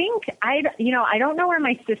 I think I don't know where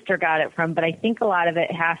my sister got it from, but I think a lot of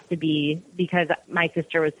it has to be because my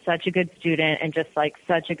sister was such a good student and just like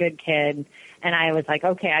such a good kid. And I was like,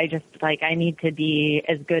 okay, I need to be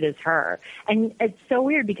as good as her. And it's so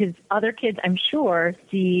weird because other kids, I'm sure,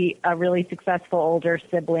 see a really successful older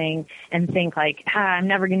sibling and think like, I'm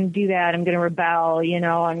never going to do that. I'm going to rebel.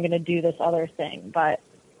 I'm going to do this other thing. But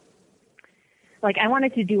like, I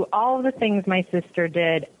wanted to do all of the things my sister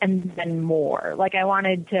did and then more. Like, I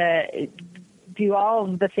wanted to do all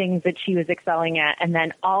of the things that she was excelling at and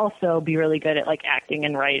then also be really good at, like, acting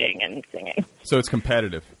and writing and singing. So it's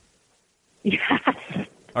competitive. Yes.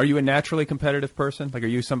 Are you a naturally competitive person? Like, are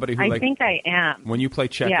you somebody who, I think I am. When you play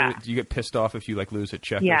checkers, do you get pissed off if you, like, lose at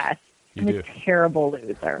checkers? Yes. I'm a terrible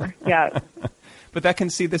loser. Yeah. But that can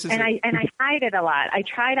see this is... And I hide it a lot. I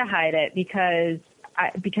try to hide it because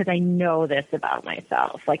I know this about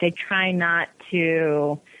myself. Like, I try not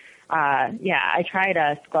to, I try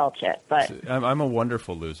to squelch it, but... I'm a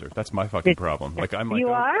wonderful loser. That's my fucking problem. Like, I'm like... You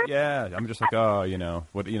are? Yeah. I'm just like,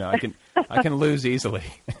 I can lose easily.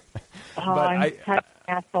 Oh, I'm such an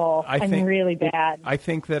asshole. I'm really bad. I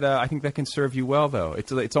think that can serve you well, though.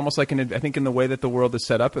 It's almost like I think in the way that the world is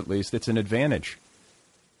set up, at least, it's an advantage.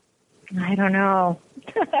 I don't know.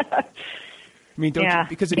 I mean, don't you?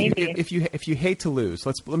 Because if you hate to lose,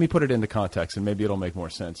 let me put it into context, and maybe it'll make more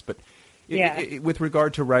sense. But with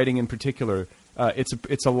regard to writing in particular,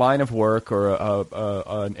 it's a line of work or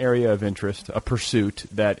an area of interest, a pursuit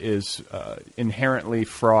that is inherently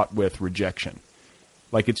fraught with rejection.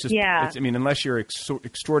 Like it's just, I mean, unless you're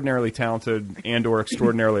extraordinarily talented and/or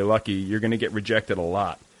extraordinarily lucky, you're going to get rejected a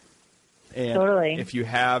lot. And totally. If you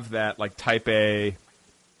have that like type A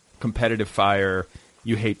competitive fire,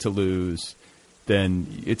 you hate to lose,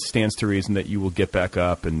 then it stands to reason that you will get back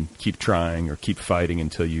up and keep trying or keep fighting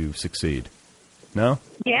until you succeed. No?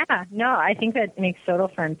 Yeah, no, I think that makes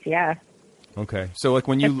total sense, yeah. Okay. So like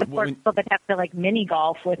when you... people that have to like mini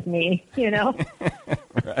golf with me,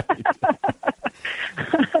 Right.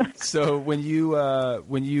 So when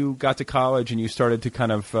you got to college and you started to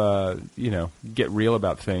kind of, get real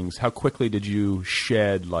about things, how quickly did you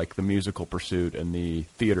shed like the musical pursuit and the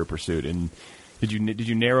theater pursuit? And did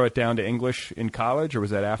you narrow it down to English in college, or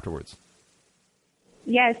was that afterwards?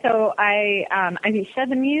 Yeah, so I shed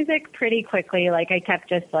the music pretty quickly. Like I kept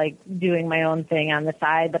just like doing my own thing on the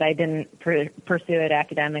side, but I didn't pursue it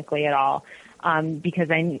academically at all.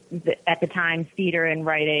 Because at the time, theater and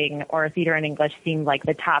writing or theater and English seemed like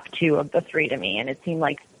the top two of the three to me, and it seemed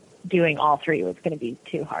like doing all three was going to be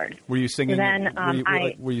too hard. Were you singing? So then,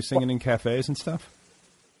 were you singing in cafes and stuff?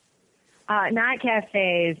 Not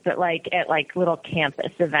cafes, but like at like little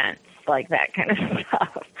campus events, like that kind of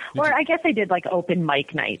stuff. I guess I did like open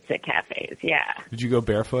mic nights at cafes. Yeah. Did you go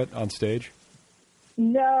barefoot on stage?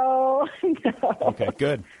 No. Okay,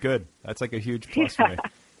 good. That's like a huge plus for me.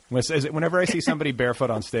 Whenever I see somebody barefoot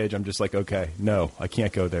on stage, I'm just like, okay, no, I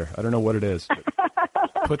can't go there. I don't know what it is.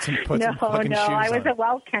 Put some fucking shoes on. I was a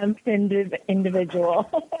well-kempt individual.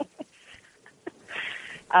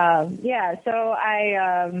 So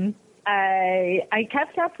I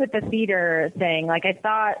kept up with the theater thing. Like I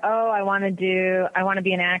thought, I want to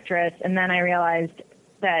be an actress, and then I realized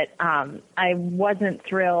that I wasn't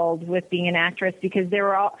thrilled with being an actress because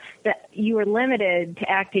you were limited to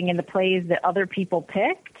acting in the plays that other people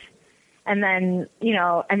picked. And then,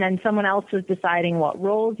 someone else was deciding what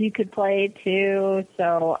roles you could play too.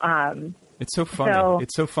 So, It's so funny.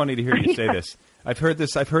 It's so funny to hear you say this. I've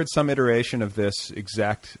heard some iteration of this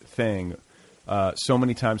exact thing so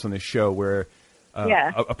many times on this show where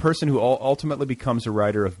a person who ultimately becomes a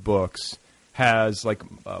writer of books has like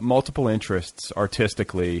multiple interests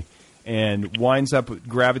artistically and winds up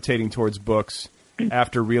gravitating towards books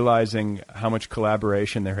after realizing how much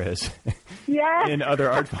collaboration there is in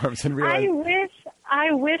other art forms. And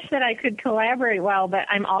I wish that I could collaborate well, but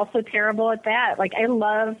I'm also terrible at that. Like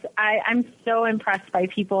I'm so impressed by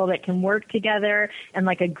people that can work together and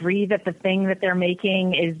like agree that the thing that they're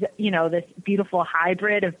making is, this beautiful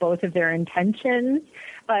hybrid of both of their intentions.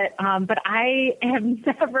 But I have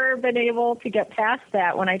never been able to get past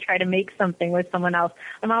that when I try to make something with someone else.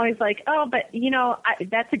 I'm always like, oh, but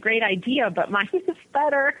that's a great idea, but mine is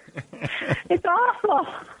better. It's awful.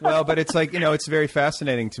 Well, but it's like, it's very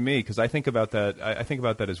fascinating to me because I think about that. I think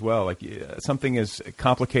about that as well. Like something as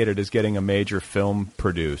complicated as getting a major film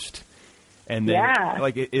produced. And then,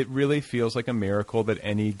 it really feels like a miracle that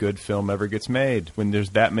any good film ever gets made when there's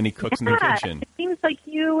that many cooks in the kitchen. It seems like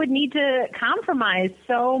you would need to compromise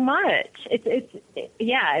so much.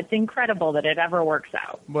 It's incredible that it ever works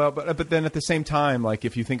out. Well, but then at the same time, like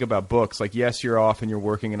if you think about books, like yes, you're off and you're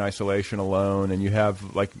working in isolation alone, and you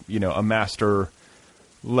have like a master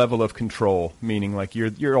level of control, meaning like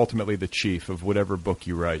you're ultimately the chief of whatever book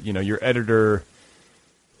you write. Your editor,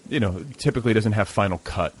 typically doesn't have final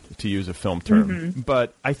cut, to use a film term. Mm-hmm.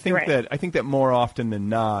 But I think that more often than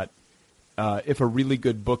not, if a really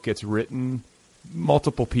good book gets written,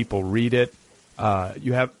 multiple people read it.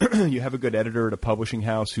 You have a good editor at a publishing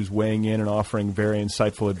house who's weighing in and offering very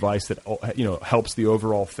insightful advice that helps the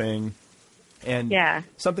overall thing. And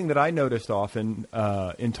something that I noticed often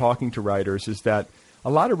in talking to writers is that a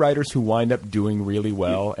lot of writers who wind up doing really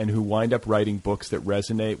well and who wind up writing books that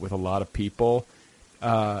resonate with a lot of people.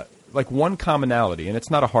 Like one commonality, and it's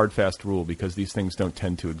not a hard, fast rule because these things don't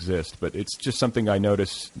tend to exist, but it's just something I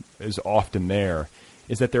notice is often there,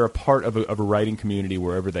 is that they're a part of a writing community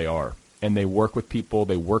wherever they are. And they work with people,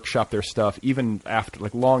 they workshop their stuff, even after,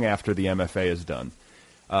 like long after the MFA is done.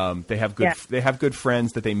 They have good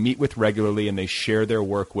friends that they meet with regularly and they share their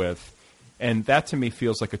work with. And that to me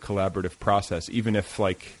feels like a collaborative process, even if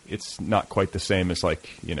like it's not quite the same as like,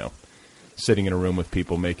 sitting in a room with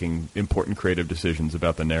people making important creative decisions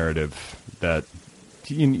about the narrative that,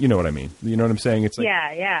 you know what I mean? You know what I'm saying? It's like,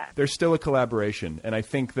 there's still a collaboration. And I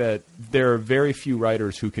think that there are very few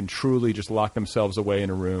writers who can truly just lock themselves away in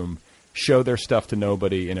a room, show their stuff to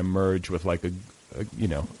nobody, and emerge with like an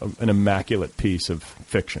immaculate piece of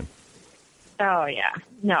fiction. Oh, yeah.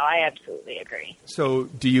 No, I absolutely agree. So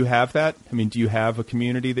do you have that? I mean, do you have a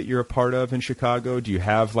community that you're a part of in Chicago? Do you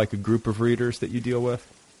have like a group of readers that you deal with?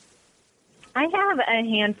 I have a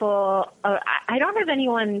handful. I don't have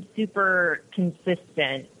anyone super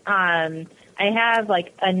consistent. I have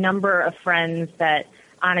like a number of friends that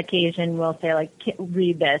on occasion will say like,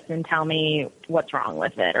 read this and tell me what's wrong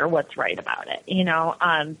with it or what's right about it,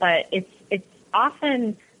 but it's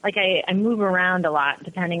often like I move around a lot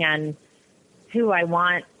depending on who I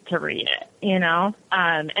want to read it, and I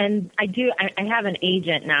have an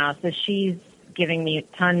agent now, so she's giving me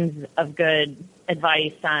tons of good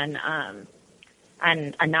advice on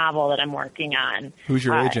a novel that I'm working on. Who's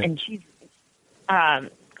your agent? And she's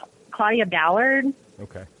Claudia Ballard.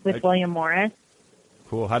 Okay. With William Morris.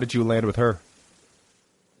 Cool. How did you land with her?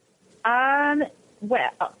 A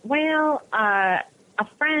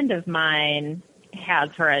friend of mine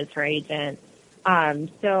has her as her agent.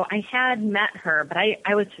 So I had met her, but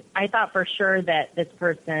I thought for sure that this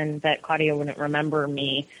person, that Claudia wouldn't remember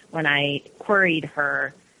me when I queried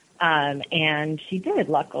her. And she did,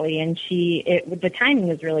 luckily, and the timing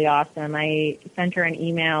was really awesome. I sent her an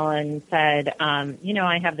email and said,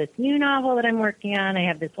 I have this new novel that I'm working on. I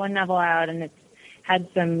have this one novel out, and it's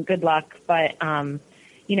had some good luck, but,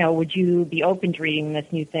 would you be open to reading this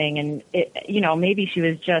new thing? And, maybe she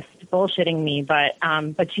was just bullshitting me,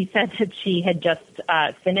 but she said that she had just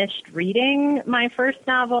finished reading my first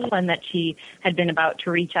novel and that she had been about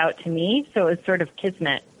to reach out to me, so it was sort of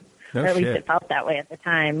kismet. No or at shit. least it felt that way at the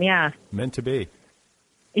time, yeah. Meant to be.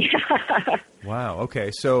 Yeah. Wow,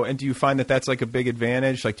 okay. So, and do you find that that's like a big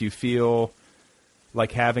advantage? Like, do you feel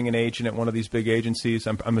like having an agent at one of these big agencies?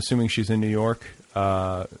 I'm assuming she's in New York.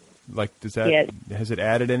 Has it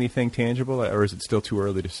added anything tangible, or is it still too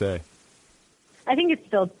early to say? I think it's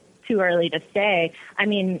still too early to say. I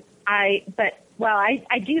mean, I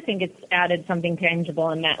do think it's added something tangible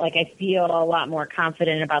in that, like, I feel a lot more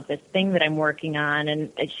confident about this thing that I'm working on,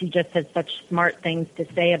 and she just has such smart things to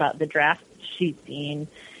say about the drafts she's seen,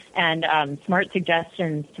 and smart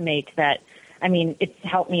suggestions to make that I mean, it's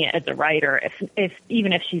helped me as a writer. If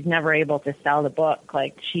even if she's never able to sell the book,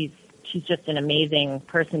 like she's just an amazing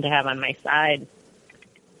person to have on my side.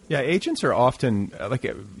 Yeah, agents are often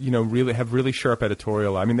really sharp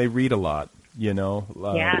editorial. I mean, they read a lot,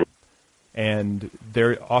 Yeah. And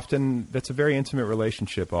they're often, that's a very intimate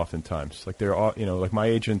relationship oftentimes. Like they're all, like my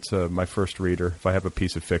agent's my first reader. If I have a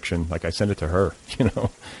piece of fiction, like I send it to her,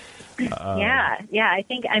 Yeah. I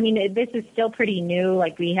think, this is still pretty new.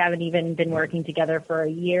 Like we haven't even been working together for a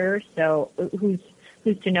year. So who's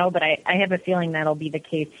to know? But I have a feeling that'll be the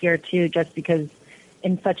case here too, just because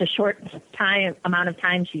in such a short amount of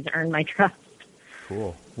time, she's earned my trust.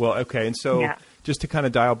 Cool. Well, okay. And so just to kind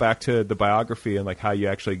of dial back to the biography and like how you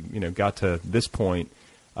actually, got to this point,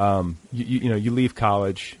 you leave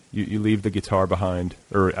college, you leave the guitar behind,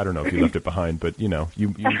 or I don't know if you left it behind, but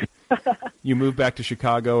you move back to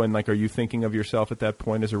Chicago, and like, are you thinking of yourself at that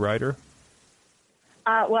point as a writer?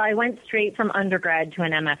 Well, I went straight from undergrad to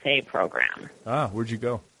an MFA program. Ah, where'd you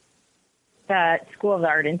go? The School of the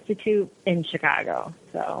Art Institute in Chicago.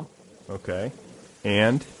 So. Okay.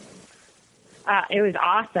 And? It was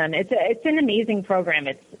awesome. It's an amazing program.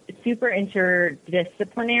 It's super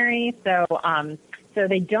interdisciplinary. So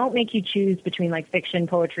they don't make you choose between like fiction,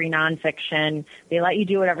 poetry, nonfiction. They let you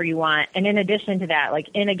do whatever you want. And in addition to that, like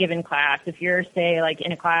in a given class, if you're say like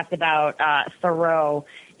in a class about Thoreau,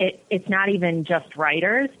 it's not even just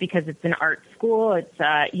writers because it's an art school.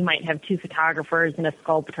 It's you might have 2 photographers and a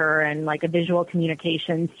sculptor and like a visual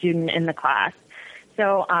communication student in the class.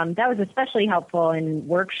 So that was especially helpful in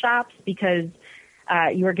workshops because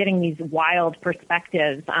you were getting these wild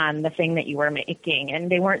perspectives on the thing that you were making. And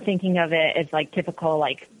they weren't thinking of it as like typical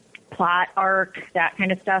like plot arc, that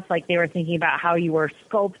kind of stuff. Like they were thinking about how you were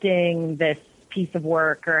sculpting this piece of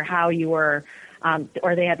work or how you were,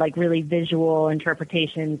 or they had like really visual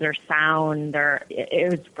interpretations or sound, or it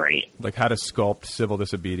was great. Like how to sculpt civil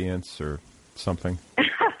disobedience or something.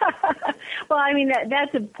 Well, I mean,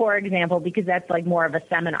 that's a poor example because that's like more of a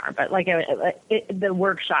seminar, but like the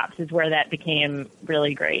workshops is where that became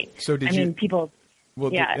really great. So people's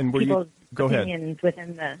opinions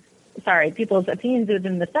within the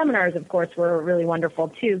seminars, of course, were really wonderful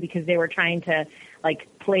too, because they were trying to like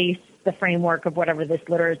place the framework of whatever this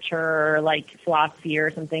literature or like philosophy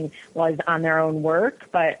or something was on their own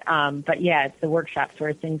work. But yeah, it's the workshops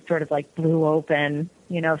where things sort of like blew open,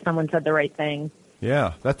 if someone said the right thing.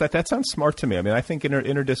 Yeah, that sounds smart to me. I mean, I think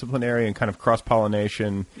interdisciplinary and kind of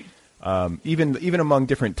cross-pollination, even among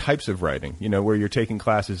different types of writing, where you're taking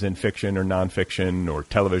classes in fiction or nonfiction or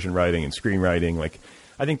television writing and screenwriting, like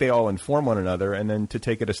I think they all inform one another. And then to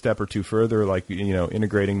take it a step or two further, like,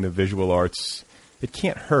 integrating the visual arts, it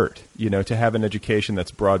can't hurt, to have an education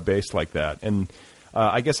that's broad-based like that. And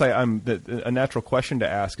I guess a natural question to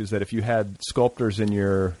ask is that if you had sculptors in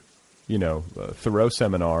your Thoreau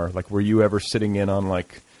seminar, like were you ever sitting in on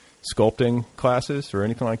like sculpting classes or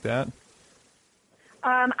anything like that?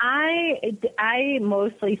 I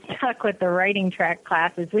mostly stuck with the writing track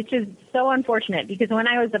classes, which is so unfortunate because when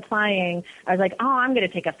I was applying, I was like, oh, I'm going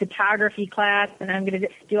to take a photography class and I'm going to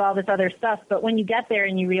do all this other stuff. But when you get there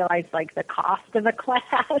and you realize like the cost of a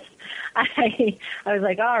class, I was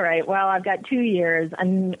like, all right, well, I've got 2 years.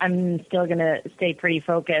 I'm still going to stay pretty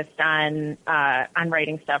focused on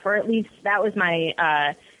writing stuff, or at least that was my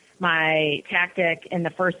tactic in the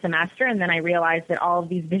first semester. And then I realized that all of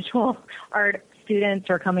these visual art students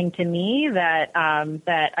were coming to me that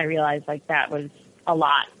I realized like that was a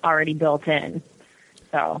lot already built in.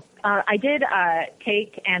 So I did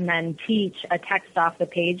take and then teach a text off the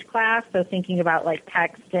page class. So thinking about like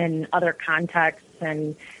text in other contexts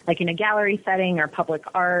and like in a gallery setting or public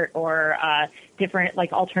art or different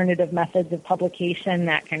like alternative methods of publication,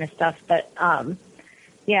 that kind of stuff. But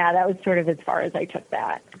yeah, that was sort of as far as I took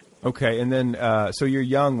that. Okay. And then so you're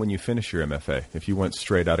young when you finish your MFA, if you went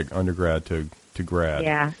straight out of undergrad to grad.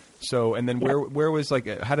 Yeah. So, and then where was like,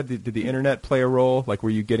 how did the internet play a role? Like, were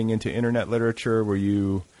you getting into internet literature? Were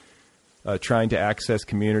you trying to access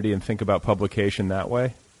community and think about publication that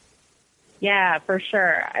way? Yeah, for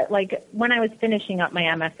sure. Like when I was finishing up my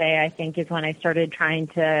MFA, I think is when I started trying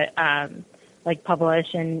to like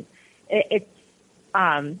publish, and it's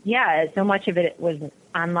so much of it was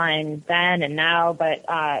online then and now, but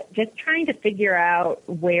just trying to figure out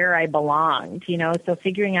where I belonged, so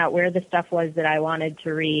figuring out where the stuff was that I wanted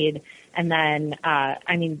to read. And then,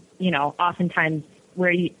 oftentimes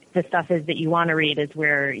where the stuff is that you want to read is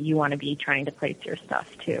where you want to be trying to place your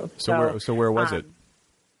stuff too. So where was it?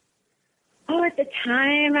 Oh, at the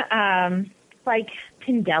time, like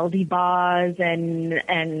Pindeldy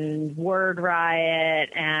and Word Riot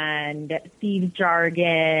and Thieves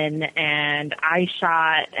Jargon and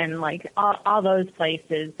iShot and like all those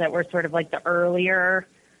places that were sort of like the earlier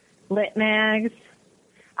lit mags.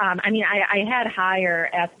 I mean, I had higher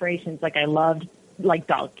aspirations. Like I loved like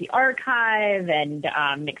Dalkey Archive and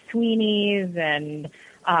McSweeney's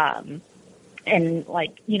and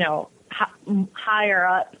like, you know, higher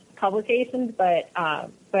up publications, but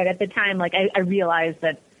at the time, like I realized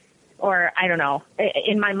that, or I don't know,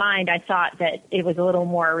 in my mind, I thought that it was a little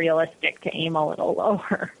more realistic to aim a little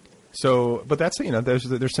lower. So, but that's, you know,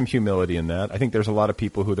 there's some humility in that. I think there's a lot of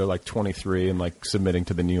people who they're like 23 and like submitting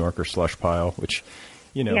to the New Yorker slush pile, which,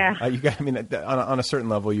 you know, yeah. I mean, on a certain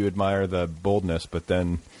level, you admire the boldness, but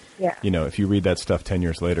then, yeah. you know, if you read that stuff 10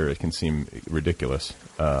 years later, it can seem ridiculous.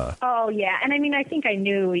 Oh, yeah. And I mean, I think I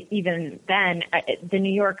knew even then the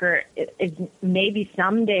New Yorker is maybe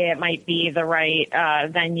someday it might be the right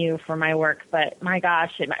venue for my work. But my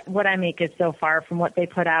gosh, what I make is so far from what they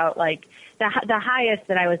put out. Like the highest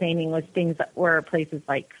that I was aiming was things that were places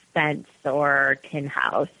like Spence or Tin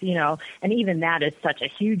House, you know, and even that is such a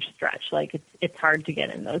huge stretch. Like it's hard to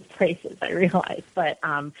get in those places, I realize. But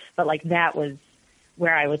like that was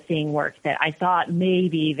where I was seeing work that I thought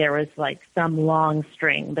maybe there was like some long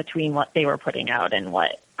string between what they were putting out and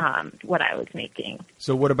what I was making.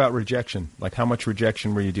 So what about rejection? Like how much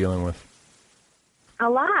rejection were you dealing with? A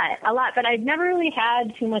lot, but I've never really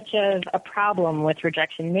had too much of a problem with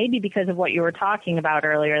rejection, maybe because of what you were talking about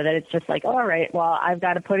earlier, that it's just like, all right, well, I've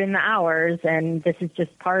got to put in the hours and this is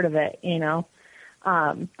just part of it, you know.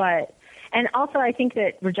 And also I think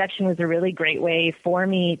that rejection was a really great way for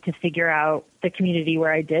me to figure out the community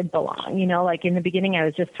where I did belong. You know, like in the beginning, I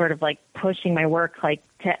was just sort of like pushing my work like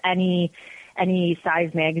to any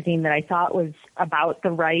size magazine that I thought was about the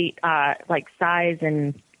right like size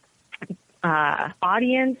and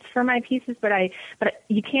audience for my pieces. But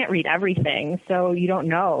you can't read everything, so you don't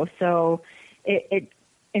know. So it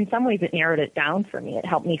in some ways it narrowed it down for me. It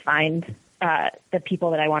helped me find the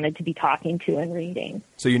people that I wanted to be talking to and reading.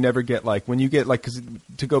 So you never get like, when you get like, 'cause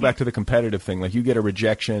to go back to the competitive thing, like you get a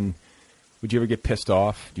rejection, would you ever get pissed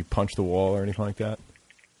off? Do you punch the wall or anything like that?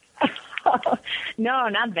 No,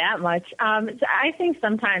 not that much. So I think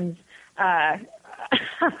sometimes the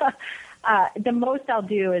most I'll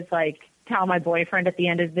do is like tell my boyfriend at the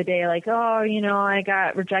end of the day, like, oh, you know, I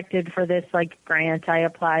got rejected for this like grant I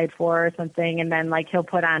applied for or something, and then like he'll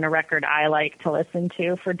put on a record I like to listen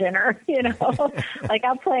to for dinner, you know. Like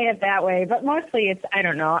I'll play it that way, but mostly it's, I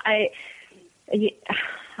don't know. I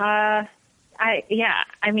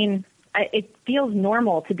mean, it feels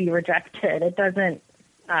normal to be rejected. It doesn't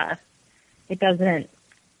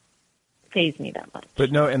faze me that much.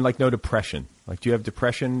 But no, and like no depression. Like, do you have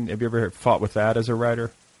depression? Have you ever fought with that as a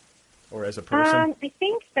writer or as a person? I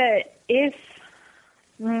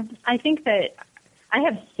think that I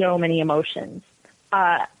have so many emotions.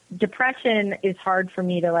 Depression is hard for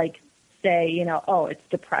me to like say, you know, oh, it's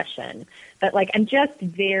depression. But like, I'm just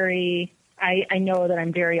very, I know that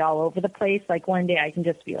I'm very all over the place. Like one day I can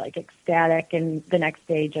just be like ecstatic and the next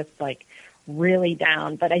day just like really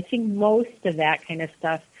down. But I think most of that kind of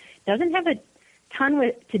stuff doesn't have a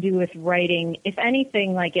ton to do with writing. If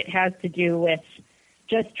anything, like it has to do with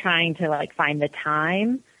just trying to like find the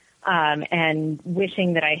time and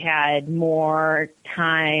wishing that I had more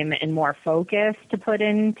time and more focus to put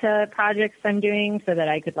into projects I'm doing so that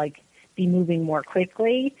I could like be moving more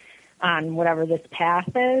quickly on whatever this path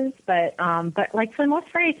is. But like for the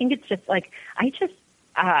most part, I think it's just like, I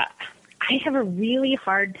have a really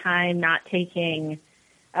hard time not taking,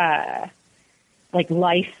 like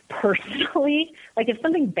life personally. Like if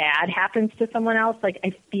something bad happens to someone else, like I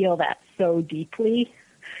feel that so deeply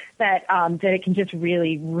that it can just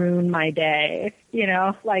really ruin my day. You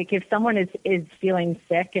know, like if someone is feeling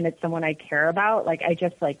sick and it's someone I care about, like I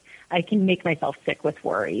just like, I can make myself sick with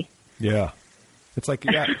worry. Yeah. It's like,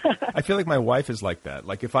 yeah, I feel like my wife is like that.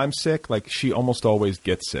 Like if I'm sick, like she almost always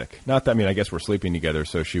gets sick. Not that, I mean, I guess we're sleeping together,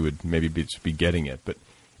 so she would maybe be getting it, but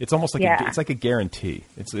it's almost like, it's like a guarantee.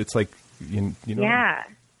 It's like, you know. Yeah.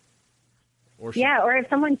 Or if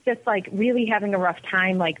someone's just like really having a rough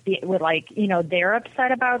time, like with like, you know, they're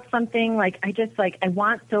upset about something, like I just like, I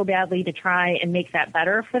want so badly to try and make that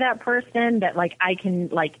better for that person that like I can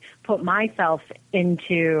like put myself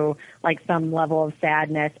into like some level of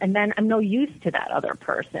sadness and then I'm no use to that other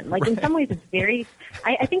person. Like in some ways it's very,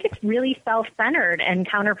 I think it's really self-centered and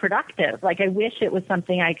counterproductive. Like I wish it was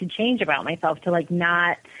something I could change about myself to like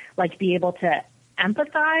not like be able to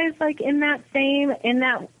empathize like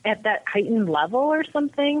at that heightened level or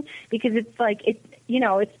something, because it's like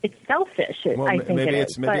it's selfish. Well, I think maybe it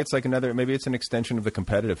it's is. maybe But- it's like maybe it's an extension of the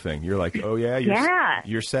competitive thing. You're like, oh yeah,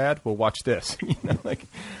 you're sad. Well, watch this. Like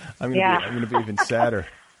I'm gonna be even sadder.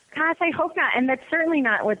 Gosh, I hope not. And that's certainly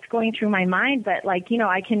not what's going through my mind. But I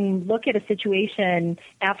can look at a situation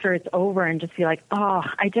after it's over and just be like, oh,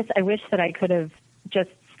 I wish that I could have just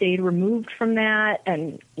stayed removed from that.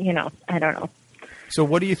 And, I don't know. So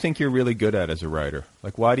what do you think you're really good at as a writer?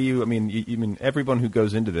 Like, why do you, I mean, everyone who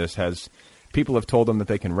goes into this people have told them that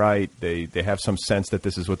they can write. They have some sense that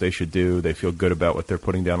this is what they should do. They feel good about what they're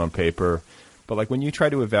putting down on paper. But like when you try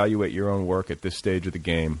to evaluate your own work at this stage of the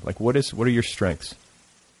game, like what are your strengths?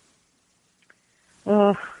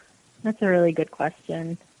 Oh, that's a really good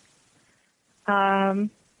question. I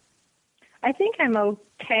think I'm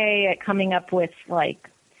okay at coming up with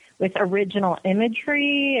original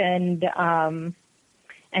imagery and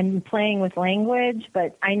playing with language,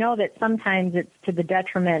 but I know that sometimes it's to the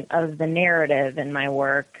detriment of the narrative in my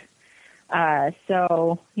work.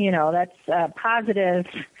 So that's positive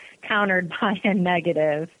countered by a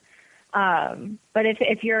negative. But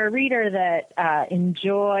if you're a reader that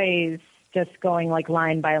enjoys just going like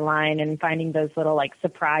line by line and finding those little like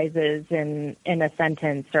surprises in a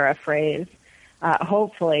sentence or a phrase,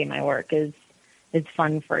 hopefully my work is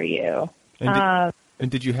fun for you. And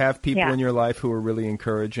did you have people in your life who were really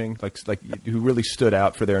encouraging, like who really stood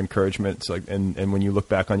out for their encouragement? It's like, and when you look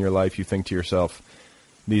back on your life, you think to yourself,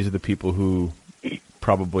 these are the people who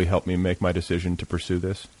probably helped me make my decision to pursue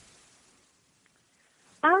this?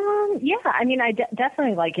 Yeah, I mean, I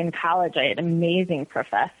definitely, like in college, I had amazing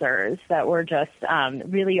professors that were just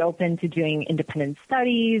really open to doing independent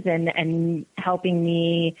studies and helping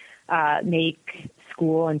me make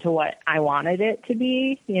school into what I wanted it to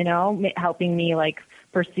be, helping me like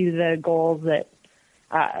pursue the goals that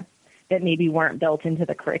maybe weren't built into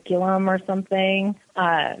the curriculum or something.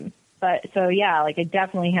 But so, yeah, like I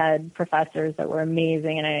definitely had professors that were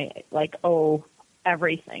amazing and I like owe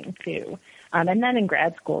everything to. And then in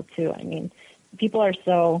grad school, too, I mean, teachers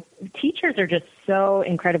are just so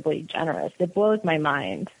incredibly generous. It blows my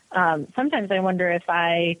mind. Sometimes I wonder if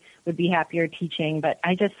I would be happier teaching, but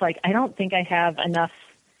I don't think I have enough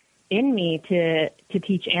in me to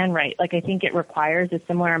teach and write. Like, I think it requires a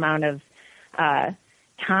similar amount of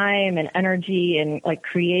time and energy and like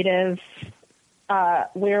creative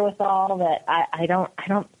wherewithal that I don't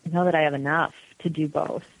know that I have enough to do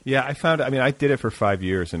both. Yeah, I did it for 5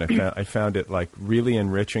 years, and I found it like really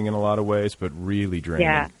enriching in a lot of ways, but really draining.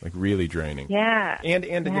 Yeah. Like really draining. Yeah.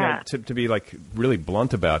 And to be like really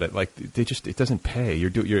blunt about it, like it doesn't pay.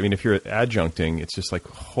 If you're adjuncting, it's just like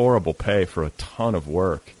horrible pay for a ton of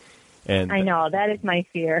work. And I know that is my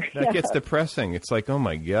fear. That gets depressing. It's like, oh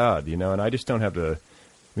my God, and I just don't have the,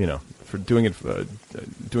 for doing it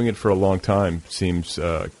for a long time seems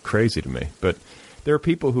crazy to me, but. There are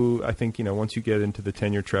people who I think, once you get into the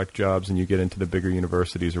tenure track jobs and you get into the bigger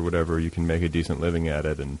universities or whatever, you can make a decent living at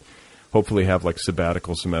it and hopefully have like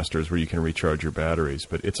sabbatical semesters where you can recharge your batteries.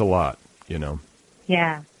 But it's a lot,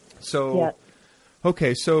 Yeah. So,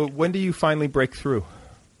 Okay, so when do you finally break through?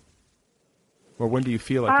 Or when do you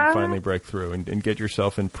feel like you finally break through and get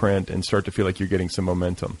yourself in print and start to feel like you're getting some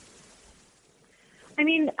momentum? I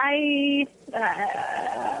mean, I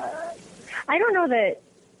don't know that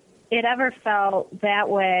it ever felt that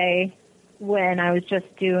way when I was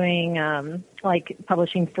just doing like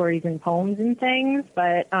publishing stories and poems and things,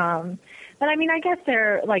 but I mean, I guess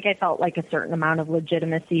I felt like a certain amount of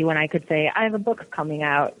legitimacy when I could say I have a book coming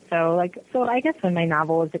out. So I guess when my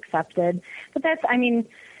novel was accepted, but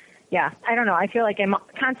yeah, I don't know. I feel like I'm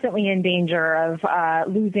constantly in danger of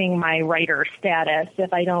losing my writer status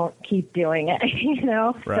if I don't keep doing it,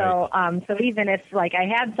 Right. So even if like I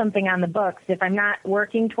had something on the books, if I'm not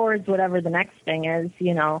working towards whatever the next thing is,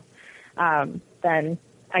 then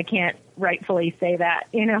I can't rightfully say that,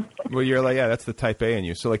 Well, you're like, yeah, that's the type A in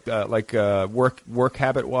you. So work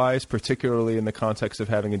habit wise, particularly in the context of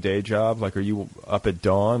having a day job, like are you up at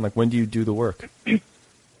dawn? Like when do you do the work?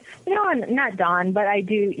 Not dawn, but I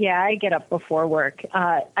do. Yeah, I get up before work.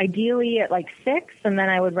 Ideally at like 6, and then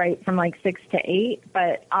I would write from like 6 to 8.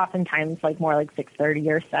 But oftentimes like more like 6:30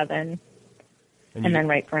 or 7, and then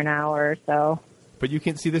write for an hour or so. But you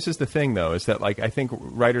can see this is the thing though, is that like I think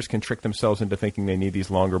writers can trick themselves into thinking they need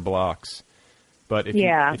these longer blocks. But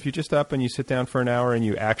if you just up and you sit down for an hour and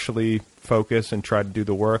you actually focus and try to do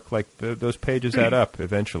the work, like those pages add up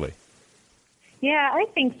eventually. Yeah, I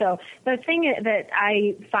think so. The thing that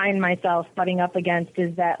I find myself butting up against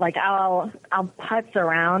is that, like, I'll putz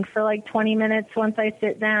around for like 20 minutes once I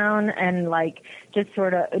sit down and like just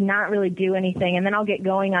sort of not really do anything, and then I'll get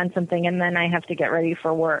going on something, and then I have to get ready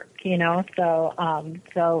for work, you know.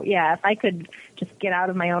 So yeah, if I could just get out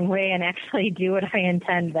of my own way and actually do what I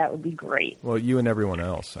intend, that would be great. Well, you and everyone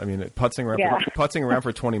else. I mean, putzing around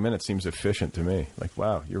for 20 minutes seems efficient to me. Like,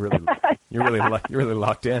 wow, you're really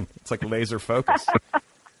locked in. It's like laser focus.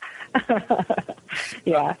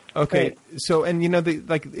 Yeah. Okay. Great. So, and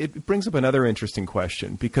it brings up another interesting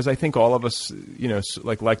question, because I think all of us,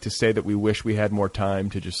 like to say that we wish we had more time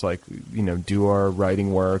to just do our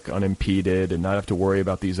writing work unimpeded and not have to worry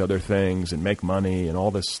about these other things and make money and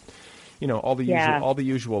all this, all the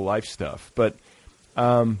usual life stuff. But,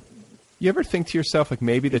 you ever think to yourself, like,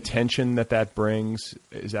 maybe the tension that brings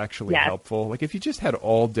is actually helpful? Like, if you just had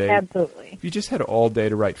all day, absolutely. If you just had all day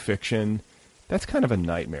to write fiction, that's kind of a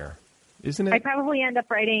nightmare, isn't it? I probably end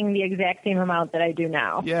up writing the exact same amount that I do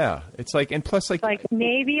now. Yeah, it's like, and plus, like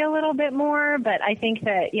maybe a little bit more, but I think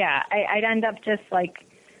that I'd end up just like.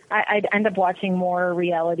 I'd end up watching more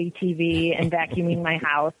reality TV and vacuuming my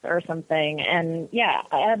house or something. And yeah,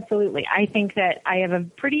 absolutely. I think that I have a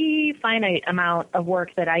pretty finite amount of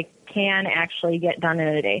work that I can actually get done in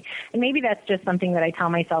a day. And maybe that's just something that I tell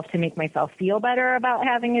myself to make myself feel better about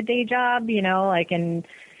having a day job,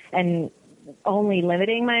 and only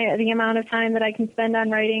limiting the amount of time that I can spend on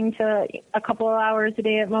writing to a couple of hours a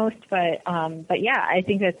day at most. But yeah, I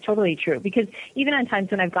think that's totally true, because even on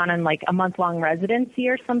times when I've gone on like a month-long residency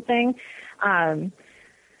or something, I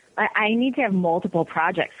need to have multiple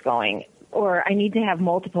projects going, or I need to have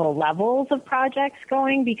multiple levels of projects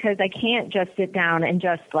going, because I can't just sit down and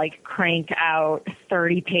just like crank out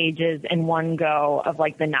 30 pages in one go of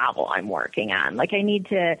like the novel I'm working on. Like I need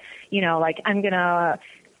to, I'm going to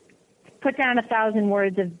put down 1,000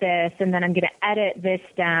 words of this, and then I'm going to edit this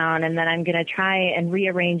down, and then I'm going to try and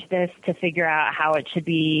rearrange this to figure out how it should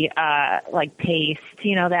be paced,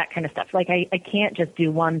 that kind of stuff. Like I can't just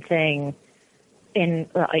do one thing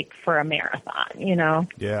for a marathon,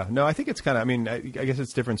 Yeah, no, I think it's kind of, I guess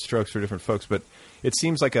it's different strokes for different folks, but it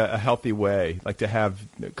seems like a healthy way, like to have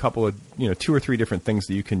a couple of, 2 or 3 different things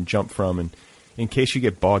that you can jump from, and in case you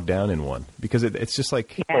get bogged down in one, because it's just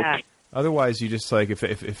like, otherwise, you just like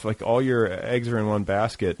if like all your eggs are in one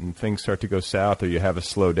basket and things start to go south, or you have a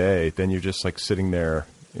slow day, then you're just like sitting there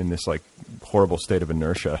in this like horrible state of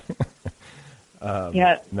inertia.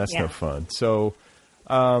 And that's no fun. So,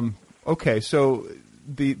 okay, so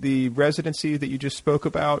the residency that you just spoke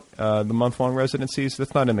about, the month-long residencies,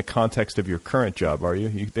 that's not in the context of your current job, are you?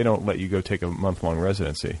 They don't let you go take a month-long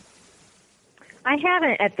residency. I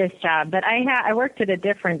haven't at this job, but I worked at a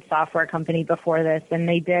different software company before this, and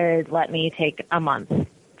they did let me take a month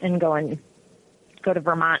and go to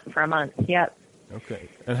Vermont for a month. Yep. Okay.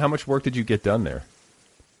 And how much work did you get done there?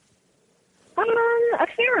 A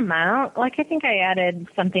fair amount. Like I think I added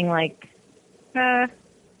something like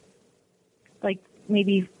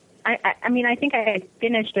maybe. I think I had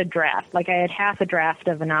finished a draft. Like I had half a draft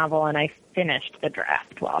of a novel, and I finished the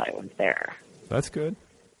draft while I was there. That's good.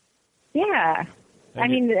 Yeah.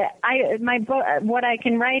 My book, what I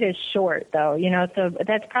can write is short though, so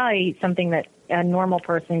that's probably something that a normal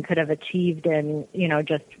person could have achieved in,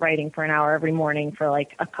 just writing for an hour every morning for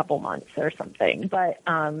like a couple months or something. But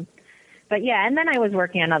yeah, and then I was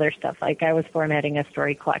working on other stuff. Like I was formatting a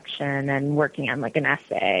story collection and working on like an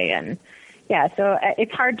essay, and yeah, so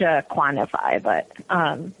it's hard to quantify,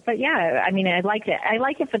 but yeah, I liked it. I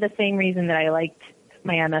like it for the same reason that I liked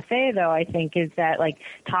my MFA, though, I think, is that like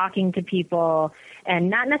talking to people and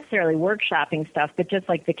not necessarily workshopping stuff, but just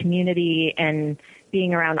like the community and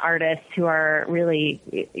being around artists who are really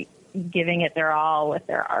giving it their all with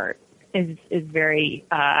their art is very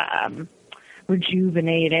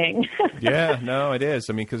rejuvenating. Yeah, no, it is.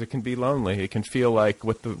 Because it can be lonely. It can feel like,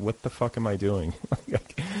 what the fuck am I doing?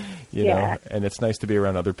 you know, and it's nice to be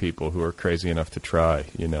around other people who are crazy enough to try,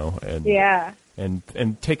 and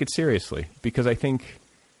and take it seriously, because I think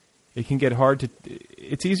it can get hard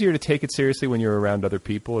it's easier to take it seriously when you're around other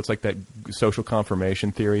people. It's like that social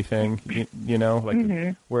confirmation theory thing,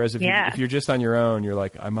 whereas if you're just on your own, you're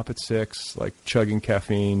like, I'm up at 6, like chugging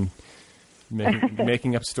caffeine,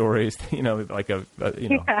 making up stories,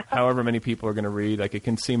 however many people are going to read, like it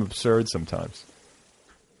can seem absurd sometimes.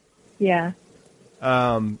 Yeah.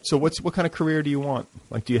 So what kind of career do you want?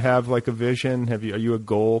 Like, do you have like a vision? Are you a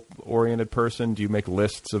goal oriented person? Do you make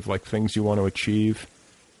lists of like things you want to achieve?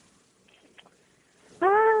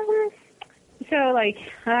 So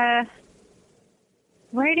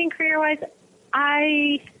writing career wise,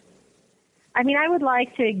 I I mean, I would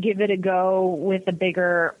like to give it a go with a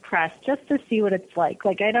bigger press just to see what it's like.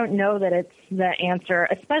 Like, I don't know that it's the answer,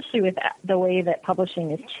 especially with the way that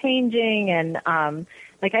publishing is changing. And,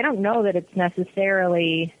 like, I don't know that it's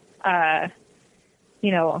necessarily,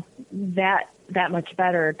 you know, that much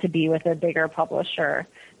better to be with a bigger publisher.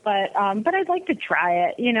 But I'd like to try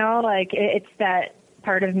it, you know, like it's that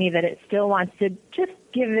part of me that it still wants to just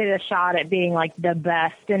give it a shot at being like the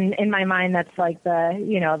best. And in my mind, that's like the,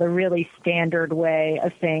 you know, the really standard way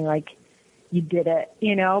of saying like you did it,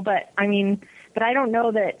 you know, but I mean, but I don't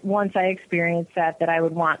know that once I experience that I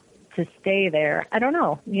would want to stay there. I don't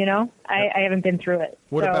know, you know, I haven't been through it.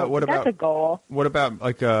 What about that's a goal. What about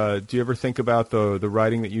like, do you ever think about the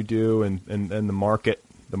writing that you do and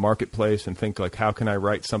the marketplace and think like, how can I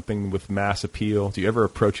write something with mass appeal? Do you ever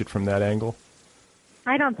approach it from that angle?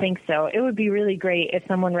 I don't think so. It would be really great if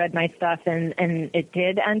someone read my stuff and it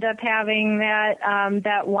did end up having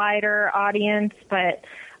that wider audience. But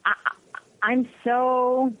I'm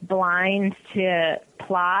so blind to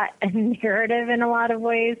plot and narrative in a lot of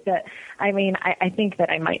ways that, I mean, I think that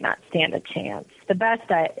I might not stand a chance. The best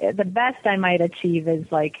I might achieve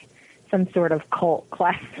is like some sort of cult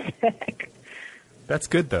classic. That's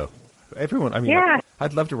good though. Everyone, I mean, yeah.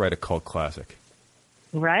 I'd love to write a cult classic.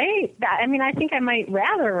 Right? I mean, I think I might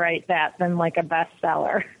rather write that than like a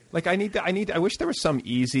bestseller. Like I wish there was some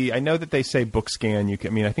easy, I know that they say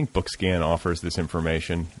BookScan, I think BookScan offers this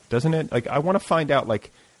information, doesn't it? Like I want to find out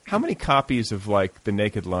like how many copies of like the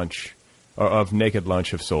Naked Lunch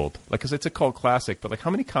have sold. Like, cause it's a cult classic, but like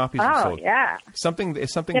how many copies have sold? Oh, yeah. Something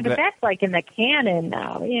Yeah, but that's like in the canon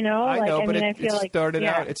now, you know? I know, but I feel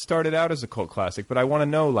it started out as a cult classic, but I want to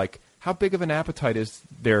know like, how big of an appetite is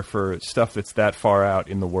there for stuff that's that far out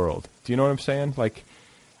in the world? Do you know what I'm saying? Like,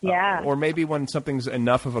 yeah. Or maybe when something's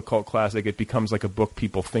enough of a cult classic, it becomes like a book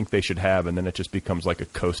people think they should have, and then it just becomes like a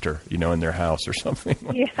coaster, you know, in their house or something.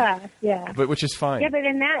 Yeah. But which is fine. Yeah, but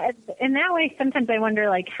in that way, sometimes I wonder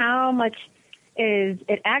like how much is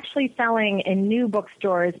it actually selling in new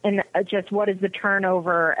bookstores, and just what is the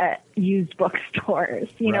turnover at used bookstores?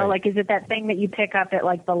 You know, like, is it that thing that you pick up at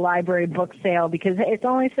like the library book sale because it's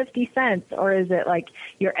only 50 cents, or is it like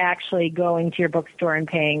you're actually going to your bookstore and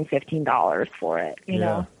paying $15 for it? You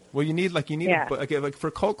know? Well, you need like for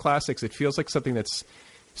cult classics, it feels like something that's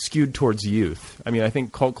skewed towards youth. I mean, I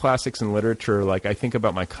think cult classics in literature, like I think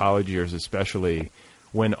about my college years, especially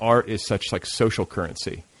when art is such like social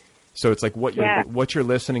currency. So it's like what you're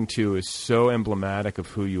listening to is so emblematic of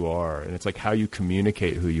who you are, and it's like how you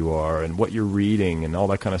communicate who you are and what you're reading and all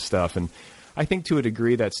that kind of stuff. And I think to a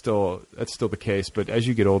degree that's still the case. But as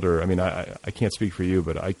you get older, I mean, I can't speak for you,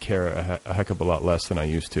 but I care a heck of a lot less than I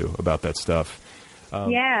used to about that stuff.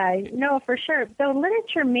 Yeah, no, for sure. Though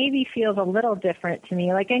literature maybe feels a little different to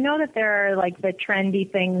me. Like I know that there are like the trendy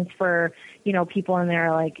things for, you know, people in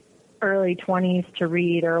their like early 20s to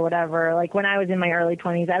read or whatever. Like when I was in my early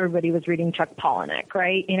 20s, everybody was reading Chuck Palahniuk,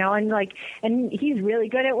 right? You know, and he's really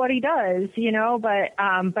good at what he does, you know, but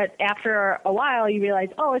after a while you realize,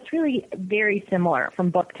 oh, it's really very similar from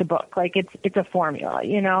book to book. Like it's a formula,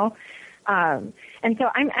 you know? And so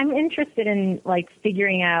I'm interested in like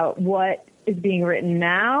figuring out what is being written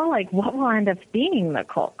now, like what will end up being the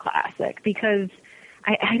cult classic, because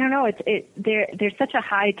I don't know, there's such a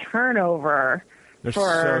high turnover. There's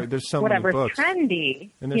so whatever's many books.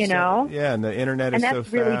 Trendy, you know? And the internet is so fast. And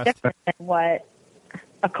that's really different than what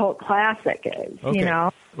a cult classic is, you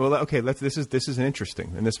know? Well, okay, this is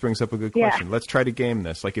interesting, and this brings up a good question. Yeah. Let's try to game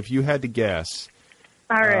this. Like, if you had to guess,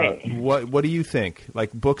 all right, what do you think?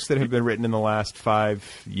 Like, books that have been written in the last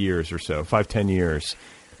 5 years or so, 10 years,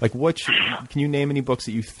 like, can you name any books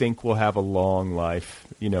that you think will have a long life,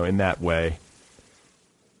 you know, in that way?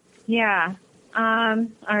 Yeah. All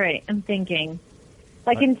right, I'm thinking.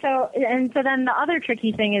 Like, and so then the other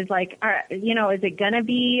tricky thing is like, you know, is it going to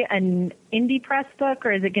be an indie press book,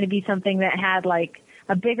 or is it going to be something that had like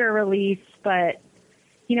a bigger release? But,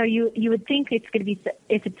 you know, you would think it's going to be,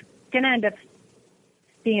 if it's going to end up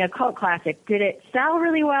being a cult classic, did it sell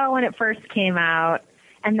really well when it first came out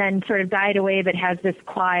and then sort of died away, but has this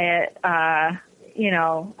quiet,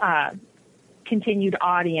 continued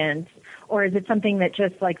audience? Or is it something that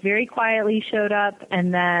just like very quietly showed up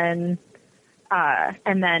and then,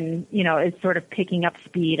 you know, is sort of picking up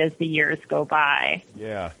speed as the years go by?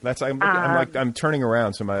 Yeah, I'm turning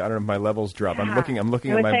around, so I don't know if my levels drop. Yeah. I'm looking at my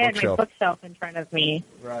bookshelf. I had my bookshelf in front of me.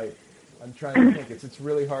 Right. I'm trying to think. It's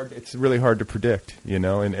really hard. It's really hard to predict, you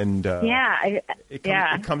know. It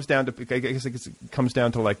comes down to, I guess it comes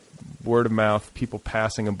down to like word of mouth, people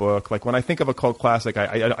passing a book. Like when I think of a cult classic,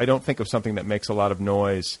 I don't think of something that makes a lot of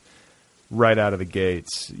noise. right out of the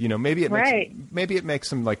gates. Maybe Right. it makes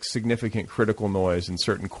some like significant critical noise in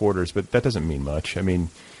certain quarters, but that doesn't mean much. I mean,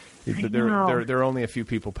 there are only a few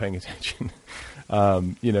people paying attention.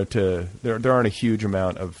 There aren't a huge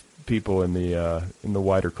amount of people in the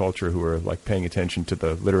wider culture who are like paying attention to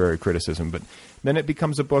the literary criticism. But then it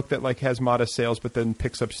becomes a book that like has modest sales, but then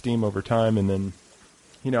picks up steam over time. And then,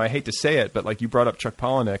 I hate to say it, but like you brought up Chuck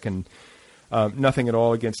Palahniuk, and nothing at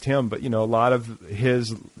all against him, but a lot of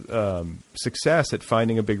his success at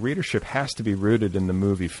finding a big readership has to be rooted in the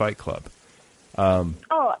movie Fight Club.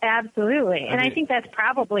 Oh, absolutely. I think that's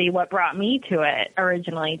probably what brought me to it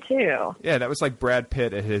originally, too. Yeah, that was like Brad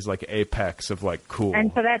Pitt at his like apex of like cool.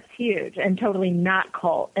 And so that's huge and totally not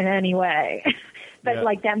cult in any way. But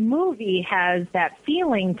like that movie has that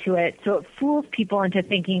feeling to it, so it fools people into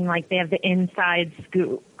thinking like they have the inside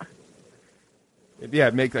scoop. Yeah,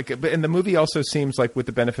 and the movie also seems like, with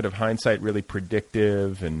the benefit of hindsight, really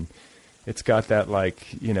predictive, and it's got that like,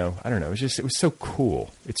 I don't know, it was so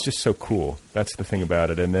cool. It's just so cool. That's the thing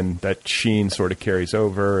about it. And then that sheen sort of carries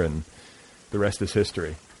over, and the rest is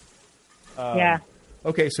history. Yeah.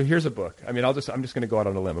 Okay, so here's a book. I mean, I'm just going to go out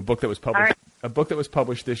on a limb. A book that was published. Right. A book that was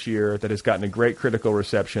published this year that has gotten a great critical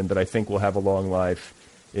reception that I think will have a long life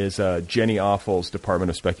is Jenny Offel's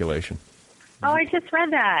Department of Speculation. Oh, I just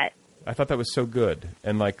read that. I thought that was so good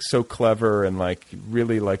and like so clever and like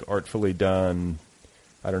really like artfully done.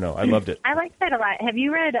 I don't know. I loved it. I liked that a lot. Have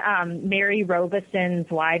you read Mary Robeson's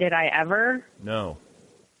Why Did I Ever? No.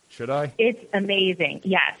 Should I? It's amazing.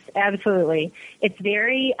 Yes, absolutely. It's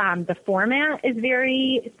very, the format is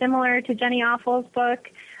very similar to Jenny Offel's book,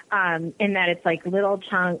 in that it's like little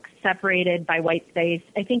chunks separated by white space.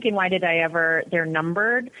 I think in Why Did I Ever, they're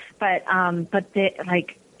numbered, but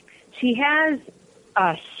she has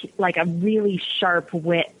a really sharp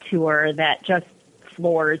wit to her that just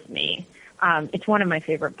floors me. It's one of my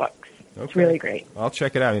favorite books. Okay. It's really great. I'll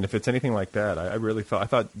check it out. I mean, if it's anything like that, I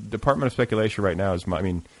thought Department of Speculation right now is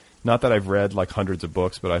not that I've read like hundreds of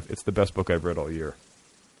books, but it's the best book I've read all year.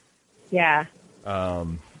 Yeah.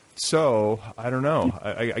 So I don't know.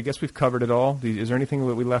 I guess we've covered it all. Is there anything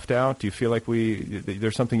that we left out? Do you feel like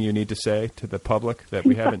there's something you need to say to the public that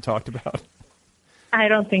we haven't talked about? I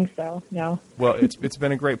don't think so. No. Well, it's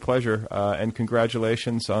been a great pleasure, and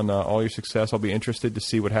congratulations on all your success. I'll be interested to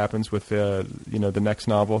see what happens with the next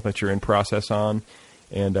novel that you're in process on,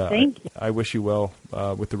 and thank you. I wish you well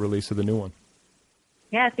with the release of the new one.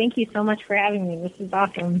 Yeah, thank you so much for having me. This is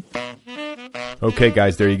awesome. Okay,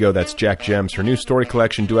 guys, there you go. That's Jack Gems. Her new story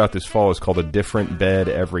collection due out this fall is called A Different Bed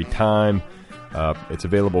Every Time. It's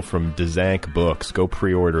available from Dzank Books. Go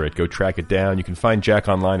pre-order it. Go track it down. You can find Jack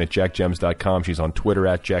online at jackgems.com. She's on Twitter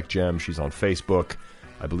at jackgems. She's on Facebook.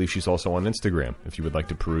 I believe she's also on Instagram if you would like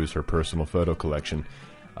to peruse her personal photo collection.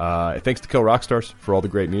 Thanks to Kill Rockstars for all the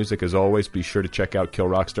great music. As always, be sure to check out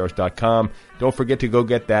killrockstars.com. Don't forget to go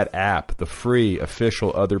get that app, the free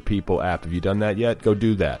official Other People app. Have you done that yet? Go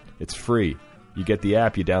do that. It's free. You get the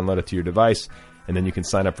app, you download it to your device, and then you can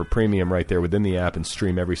sign up for premium right there within the app and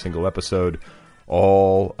stream every single episode.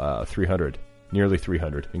 All 300, nearly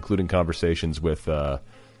 300, including conversations with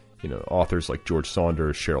authors like George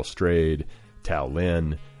Saunders, Cheryl Strayed, Tao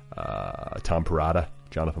Lin, Tom Perrotta,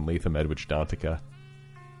 Jonathan Lethem, Edwidge Dantica,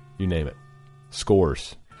 you name it.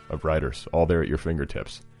 Scores of writers, all there at your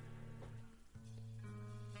fingertips.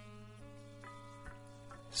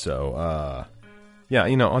 So,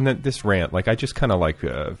 on this rant, like I just kind of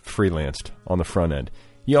freelanced on the front end.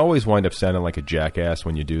 You always wind up sounding like a jackass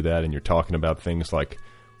when you do that, and you're talking about things like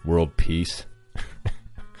world peace,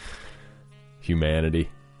 humanity,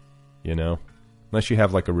 unless you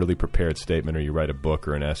have like a really prepared statement or you write a book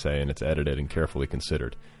or an essay and it's edited and carefully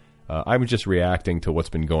considered. I'm just reacting to what's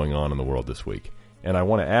been going on in the world this week. And I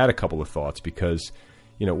want to add a couple of thoughts because,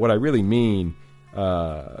 what I really mean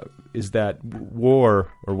is that war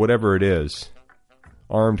or whatever it is,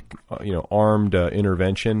 armed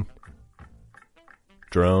intervention,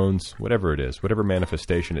 drones, whatever it is, whatever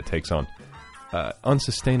manifestation it takes on,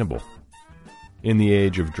 unsustainable in the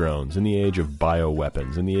age of drones, in the age of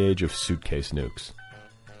bioweapons, in the age of suitcase nukes.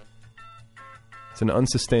 It's an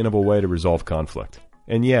unsustainable way to resolve conflict.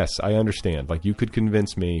 And yes, I understand. Like, you could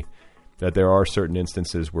convince me that there are certain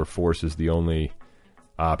instances where force is the only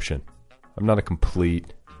option. I'm not a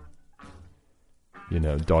complete,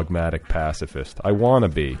 dogmatic pacifist. I want to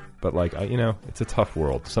be, but it's a tough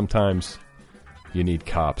world. Sometimes you need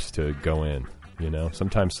cops to go in,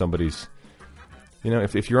 Sometimes somebody's,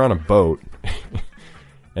 if you're on a boat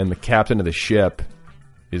and the captain of the ship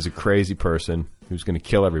is a crazy person who's going to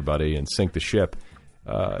kill everybody and sink the ship,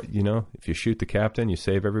 if you shoot the captain, you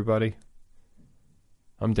save everybody.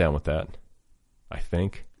 I'm down with that, I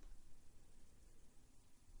think.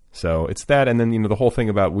 So it's that, and then, the whole thing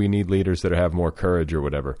about we need leaders that have more courage or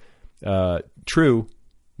whatever. True,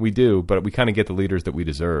 we do, but we kind of get the leaders that we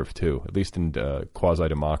deserve, too, at least in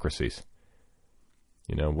quasi-democracies,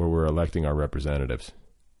 where we're electing our representatives.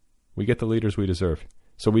 We get the leaders we deserve.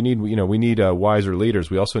 So we need wiser leaders.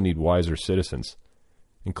 We also need wiser citizens.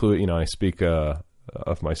 I speak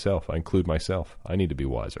of myself. I include myself. I need to be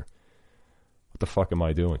wiser. What the fuck am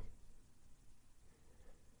I doing?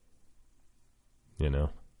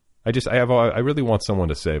 I really want someone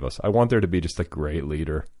to save us. I want there to be just a great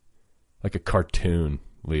leader, like a cartoon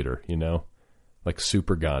leader, like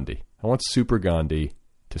Super Gandhi. I want Super Gandhi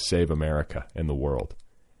to save America and the world.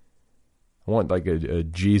 I want like a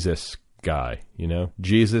Jesus guy,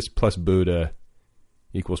 Jesus plus Buddha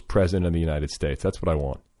equals president of the United States. That's what I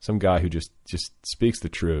want. Some guy who just speaks the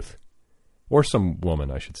truth, or some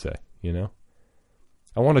woman, I should say.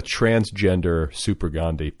 I want a transgender Super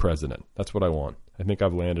Gandhi president. That's what I want. I think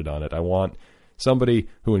I've landed on it. I want somebody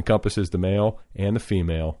who encompasses the male and the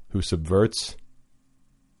female, who subverts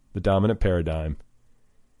the dominant paradigm,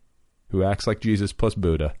 who acts like Jesus plus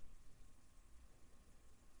Buddha,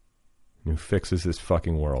 and who fixes this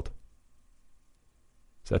fucking world.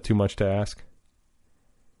 Is that too much to ask?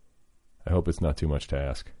 I hope it's not too much to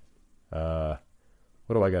ask. What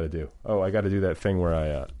do I got to do? Oh, I got to do that thing where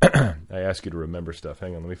I I ask you to remember stuff.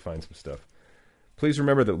 Hang on, let me find some stuff. Please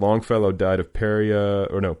remember that Longfellow died of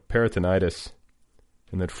peritonitis,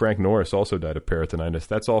 and that Frank Norris also died of peritonitis.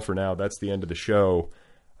 That's all for now. That's the end of the show.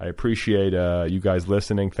 I appreciate you guys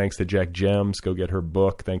listening. Thanks to Jack Gems. Go get her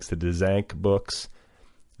book. Thanks to Dzank Books.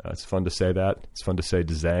 It's fun to say that. It's fun to say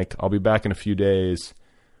Dzank. I'll be back in a few days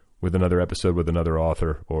with another episode with another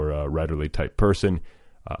author or a writerly type person.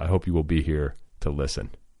 I hope you will be here to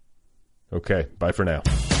listen. Okay, bye for now.